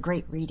makes for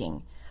great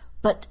reading.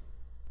 But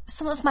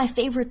some of my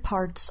favorite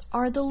parts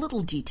are the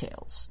little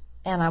details,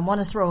 and I want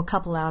to throw a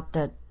couple out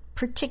that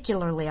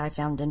particularly I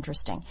found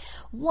interesting.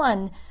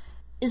 One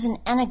is an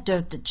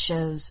anecdote that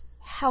shows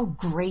how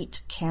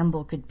great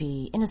Campbell could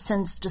be, in a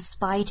sense,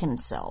 despite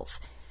himself.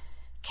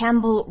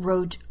 Campbell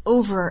wrote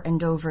over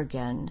and over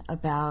again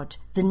about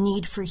the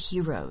need for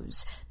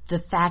heroes, the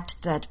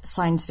fact that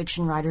science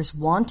fiction writers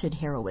wanted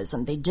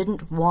heroism. They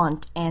didn't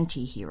want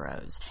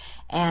anti-heroes,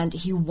 and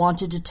he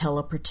wanted to tell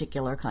a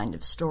particular kind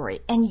of story.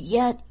 And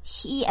yet,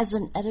 he as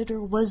an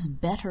editor was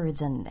better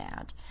than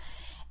that.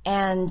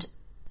 And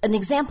an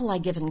example I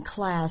give in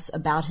class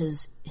about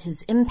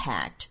his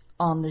impact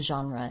on the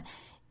genre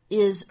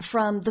is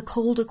from The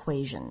Cold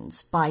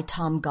Equations by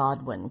Tom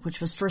Godwin,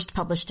 which was first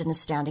published in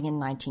Astounding in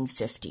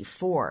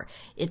 1954.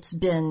 It's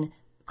been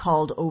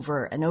called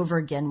over and over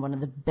again one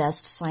of the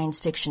best science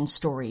fiction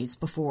stories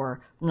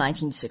before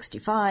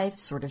 1965,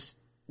 sort of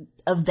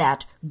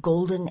that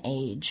golden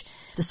age.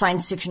 The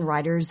Science Fiction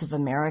Writers of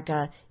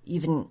America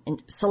even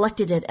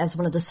selected it as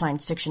one of the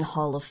Science Fiction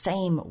Hall of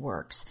Fame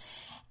works.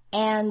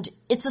 And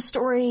it's a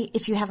story,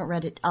 if you haven't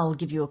read it, I'll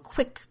give you a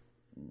quick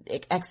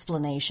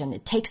explanation.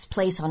 It takes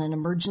place on an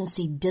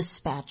emergency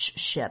dispatch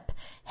ship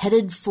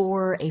headed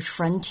for a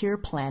frontier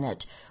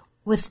planet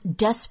with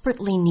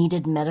desperately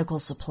needed medical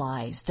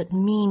supplies that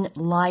mean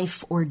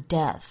life or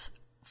death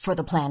for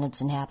the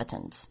planet's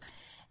inhabitants.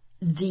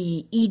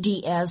 The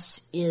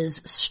EDS is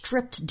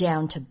stripped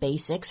down to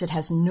basics. It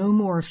has no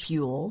more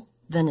fuel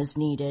than is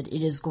needed.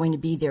 It is going to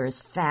be there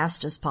as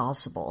fast as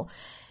possible.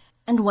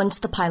 And once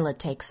the pilot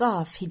takes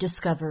off, he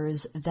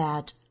discovers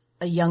that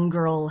a young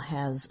girl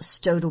has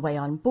stowed away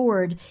on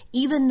board,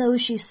 even though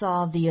she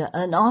saw the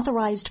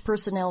unauthorized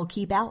personnel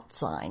keep out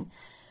sign.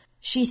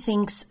 She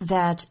thinks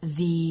that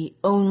the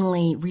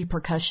only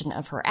repercussion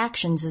of her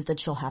actions is that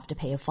she'll have to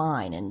pay a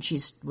fine, and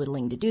she's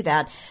willing to do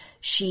that.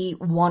 She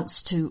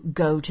wants to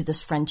go to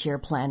this frontier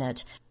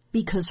planet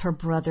because her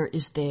brother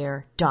is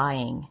there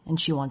dying, and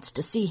she wants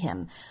to see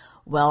him.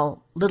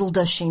 Well, little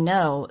does she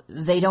know,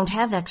 they don't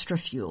have extra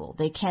fuel.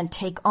 They can't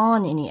take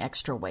on any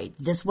extra weight.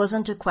 This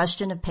wasn't a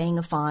question of paying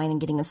a fine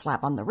and getting a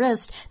slap on the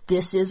wrist.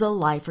 This is a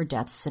life or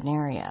death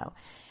scenario.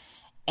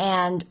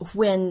 And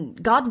when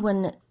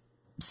Godwin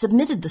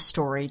submitted the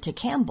story to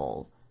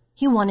Campbell,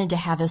 he wanted to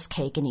have his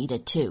cake and eat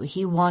it too.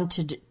 He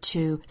wanted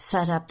to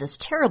set up this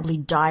terribly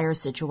dire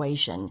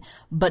situation,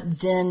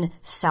 but then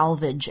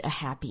salvage a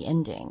happy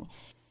ending.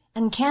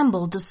 And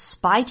Campbell,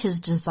 despite his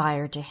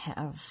desire to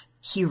have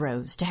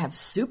heroes, to have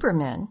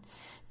supermen,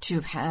 to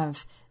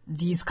have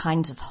these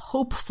kinds of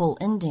hopeful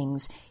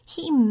endings,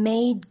 he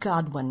made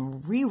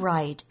Godwin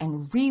rewrite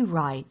and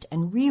rewrite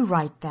and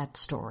rewrite that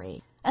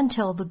story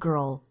until the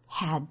girl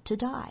had to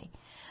die.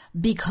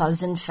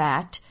 Because, in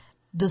fact,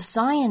 the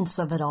science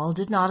of it all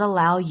did not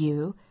allow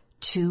you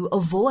to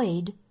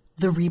avoid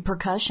the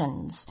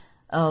repercussions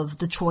of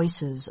the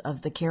choices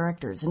of the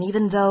characters. And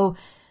even though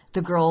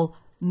the girl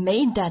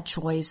made that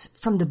choice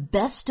from the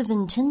best of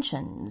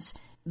intentions,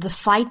 the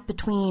fight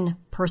between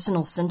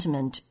personal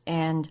sentiment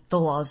and the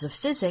laws of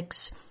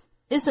physics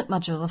isn't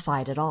much of a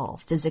fight at all.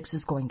 Physics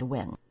is going to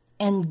win.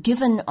 And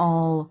given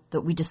all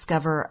that we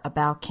discover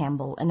about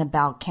Campbell and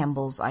about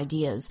Campbell's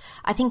ideas,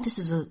 I think this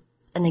is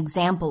an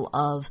example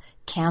of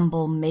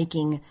Campbell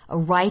making a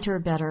writer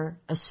better,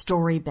 a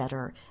story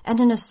better, and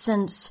in a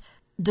sense,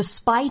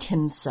 despite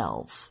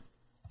himself,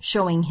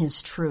 showing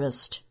his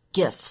truest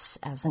gifts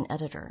as an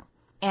editor.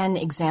 An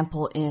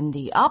example in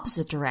the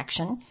opposite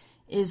direction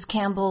is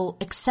Campbell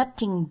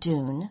accepting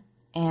Dune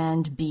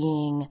and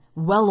being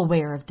well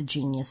aware of the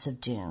genius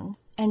of Dune,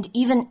 and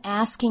even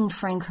asking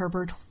Frank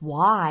Herbert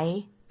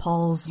why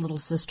Paul's little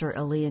sister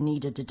Alia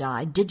needed to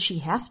die. Did she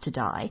have to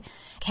die?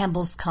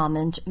 Campbell's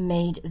comment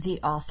made the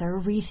author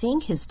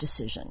rethink his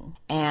decision.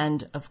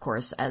 And, of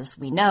course, as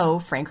we know,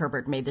 Frank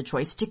Herbert made the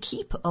choice to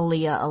keep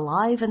Alia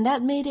alive, and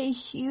that made a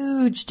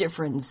huge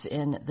difference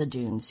in the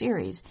Dune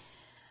series.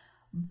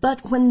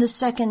 But when the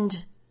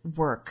second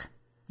work,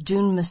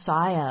 Dune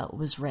Messiah,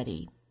 was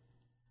ready,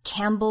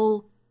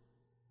 Campbell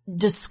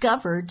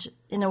discovered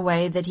in a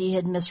way that he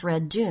had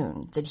misread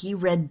Dune, that he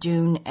read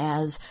Dune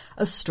as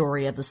a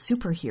story of a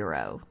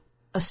superhero,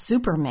 a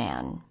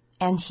Superman,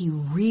 and he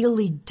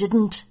really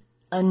didn't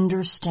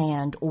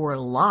understand or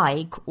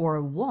like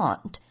or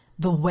want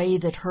the way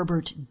that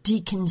Herbert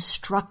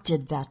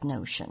deconstructed that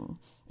notion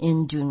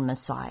in Dune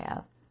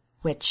Messiah,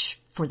 which,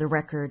 for the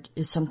record,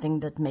 is something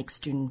that makes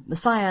Dune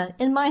Messiah,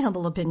 in my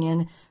humble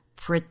opinion,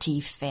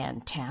 pretty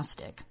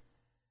fantastic.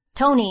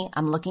 Tony,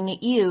 I'm looking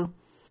at you.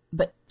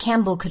 But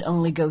Campbell could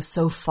only go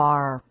so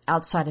far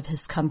outside of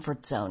his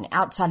comfort zone,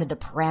 outside of the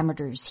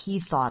parameters he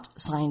thought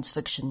science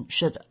fiction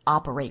should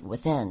operate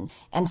within,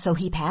 and so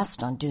he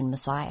passed on Dune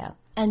Messiah.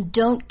 And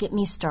don't get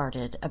me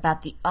started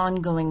about the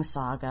ongoing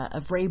saga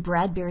of Ray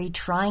Bradbury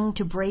trying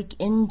to break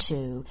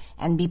into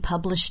and be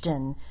published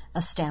in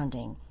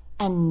Astounding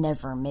and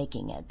never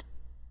making it.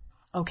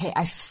 Okay,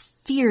 I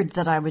feared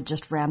that I would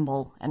just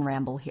ramble and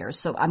ramble here,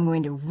 so I'm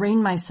going to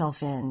rein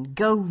myself in.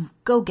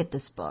 Go get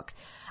this book.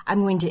 I'm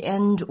going to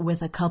end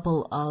with a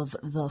couple of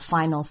the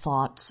final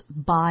thoughts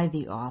by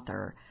the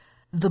author.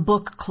 The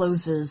book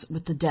closes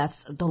with the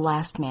death of the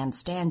last man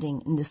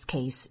standing. In this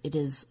case, it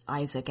is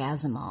Isaac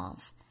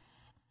Asimov.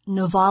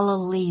 Navala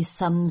Lee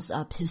sums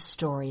up his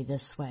story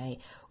this way: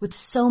 with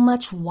so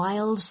much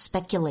wild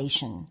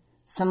speculation,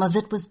 some of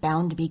it was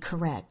bound to be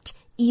correct,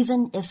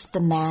 even if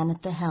the man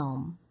at the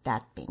helm,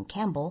 that being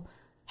Campbell,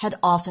 had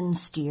often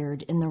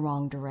steered in the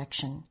wrong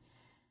direction.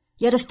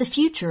 Yet if the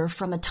future,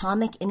 from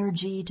atomic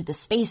energy to the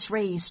space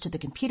race to the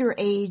computer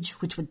age,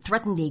 which would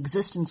threaten the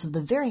existence of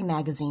the very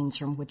magazines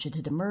from which it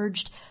had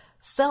emerged,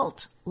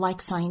 felt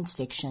like science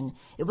fiction,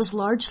 it was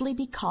largely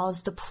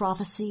because the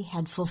prophecy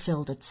had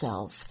fulfilled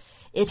itself.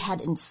 It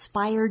had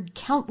inspired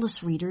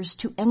countless readers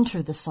to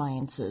enter the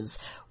sciences,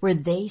 where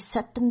they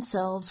set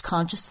themselves,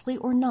 consciously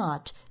or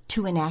not,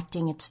 to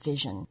enacting its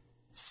vision.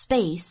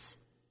 Space,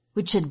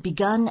 which had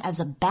begun as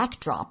a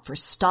backdrop for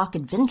stock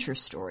adventure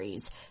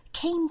stories,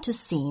 came to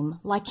seem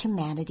like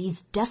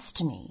humanity's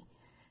destiny.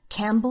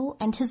 Campbell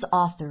and his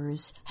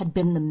authors had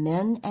been the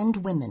men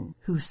and women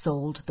who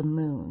sold the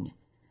moon.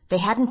 They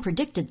hadn't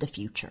predicted the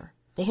future.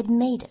 They had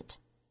made it.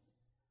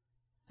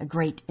 A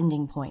great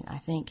ending point, I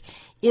think.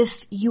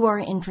 If you are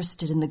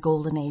interested in the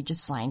golden age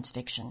of science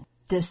fiction,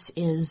 this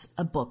is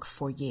a book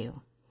for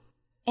you.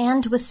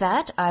 And with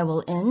that, I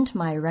will end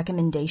my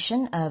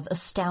recommendation of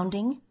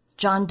Astounding,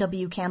 John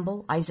W.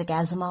 Campbell, Isaac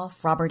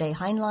Asimov, Robert A.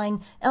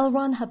 Heinlein, L.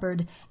 Ron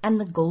Hubbard, and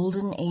the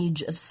Golden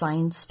Age of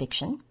Science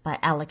Fiction by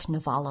Alec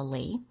Navala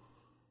Lee.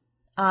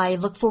 I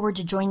look forward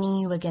to joining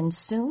you again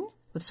soon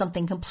with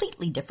something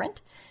completely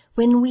different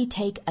when we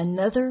take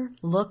another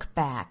look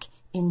back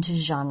into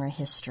genre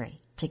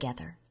history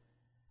together.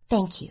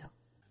 Thank you.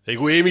 There you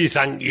go, Amy.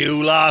 Thank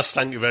you, lass.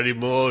 Thank you very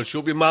much.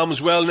 Hope your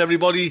mum's well and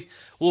everybody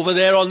over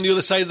there on the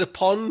other side of the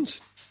pond.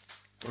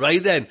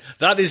 Right then,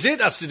 that is it.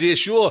 That's today's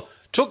show.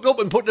 Tucked up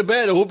and put to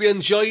bed. I hope you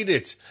enjoyed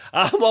it.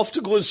 I'm off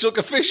to go and suck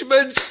a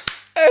fisherman's.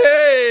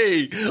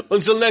 Hey!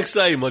 Until next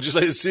time, I'd just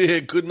like to say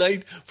good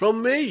night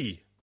from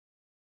me.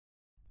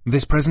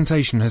 This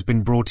presentation has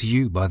been brought to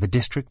you by the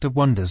District of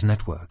Wonders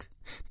Network,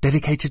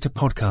 dedicated to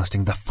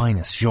podcasting the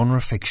finest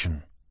genre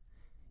fiction.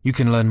 You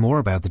can learn more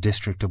about the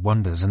District of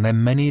Wonders and their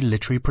many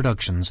literary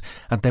productions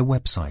at their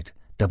website,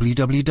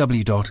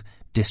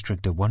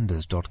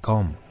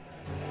 www.districtofwonders.com.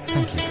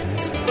 Thank you for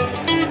listening.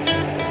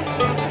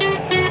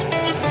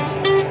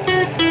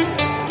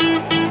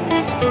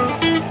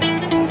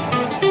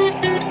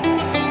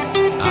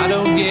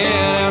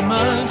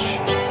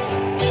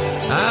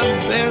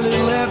 I've barely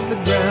left the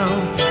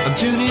ground. I'm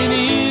tuning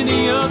into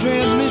your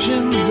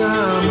transmissions.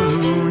 I'm a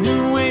moon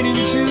and waiting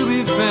to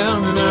be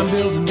found. And I'm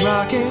building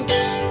rockets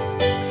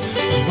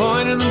and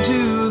pointing them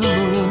to the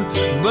moon.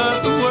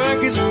 But the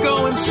work is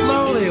going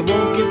slowly. It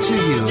won't get to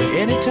you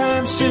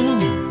anytime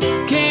soon.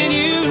 Can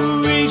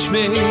you reach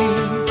me?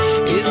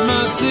 Is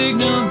my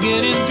signal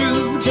getting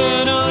through?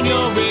 Turn on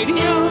your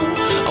radio.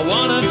 I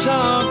want to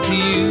talk to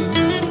you.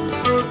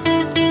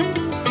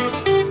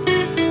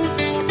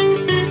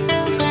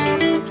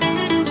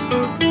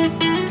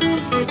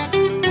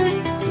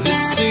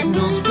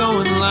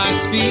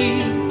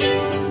 Speed.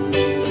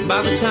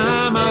 By the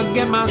time I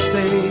get my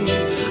say,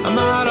 I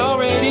might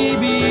already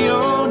be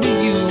on to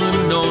you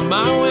and on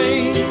my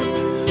way.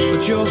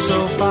 But you're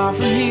so far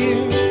from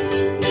here,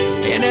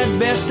 and at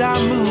best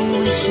I'm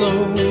moving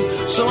slow.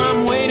 So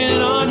I'm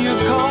waiting on your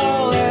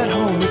call at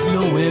home with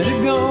nowhere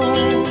to go.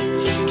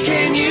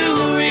 Can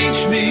you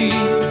reach me?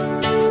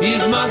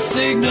 Is my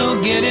signal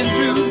getting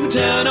through?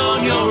 Turn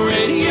on your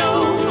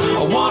radio.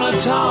 I wanna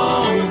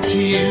talk to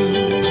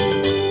you.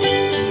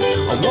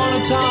 I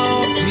wanna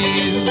talk to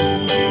you.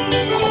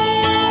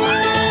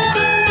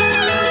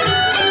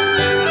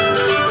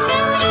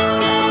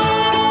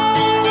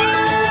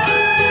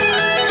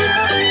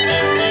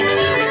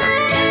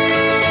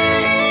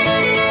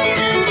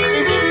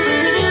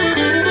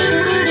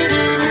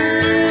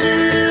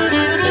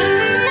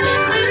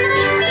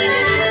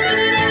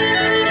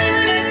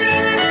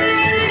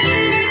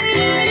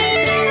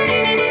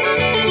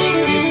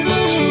 If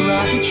books were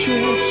rocket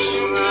ships,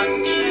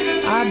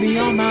 I'd be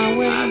on my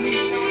way.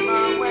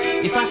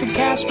 If I could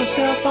cast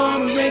myself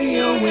on a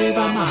radio wave,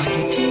 I might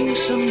get to you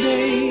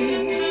someday.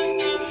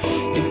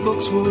 If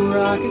books were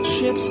rocket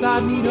ships,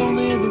 I'd need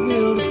only the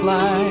will to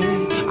fly.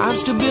 I'm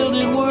still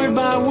building word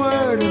by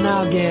word, and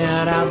I'll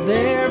get out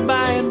there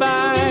by and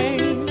by.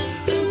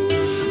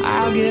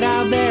 I'll get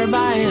out there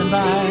by and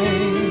by.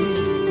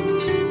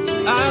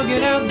 I'll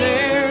get out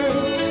there.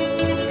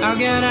 I'll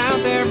get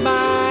out there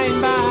by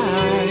and by.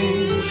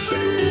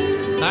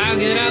 I'll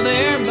get out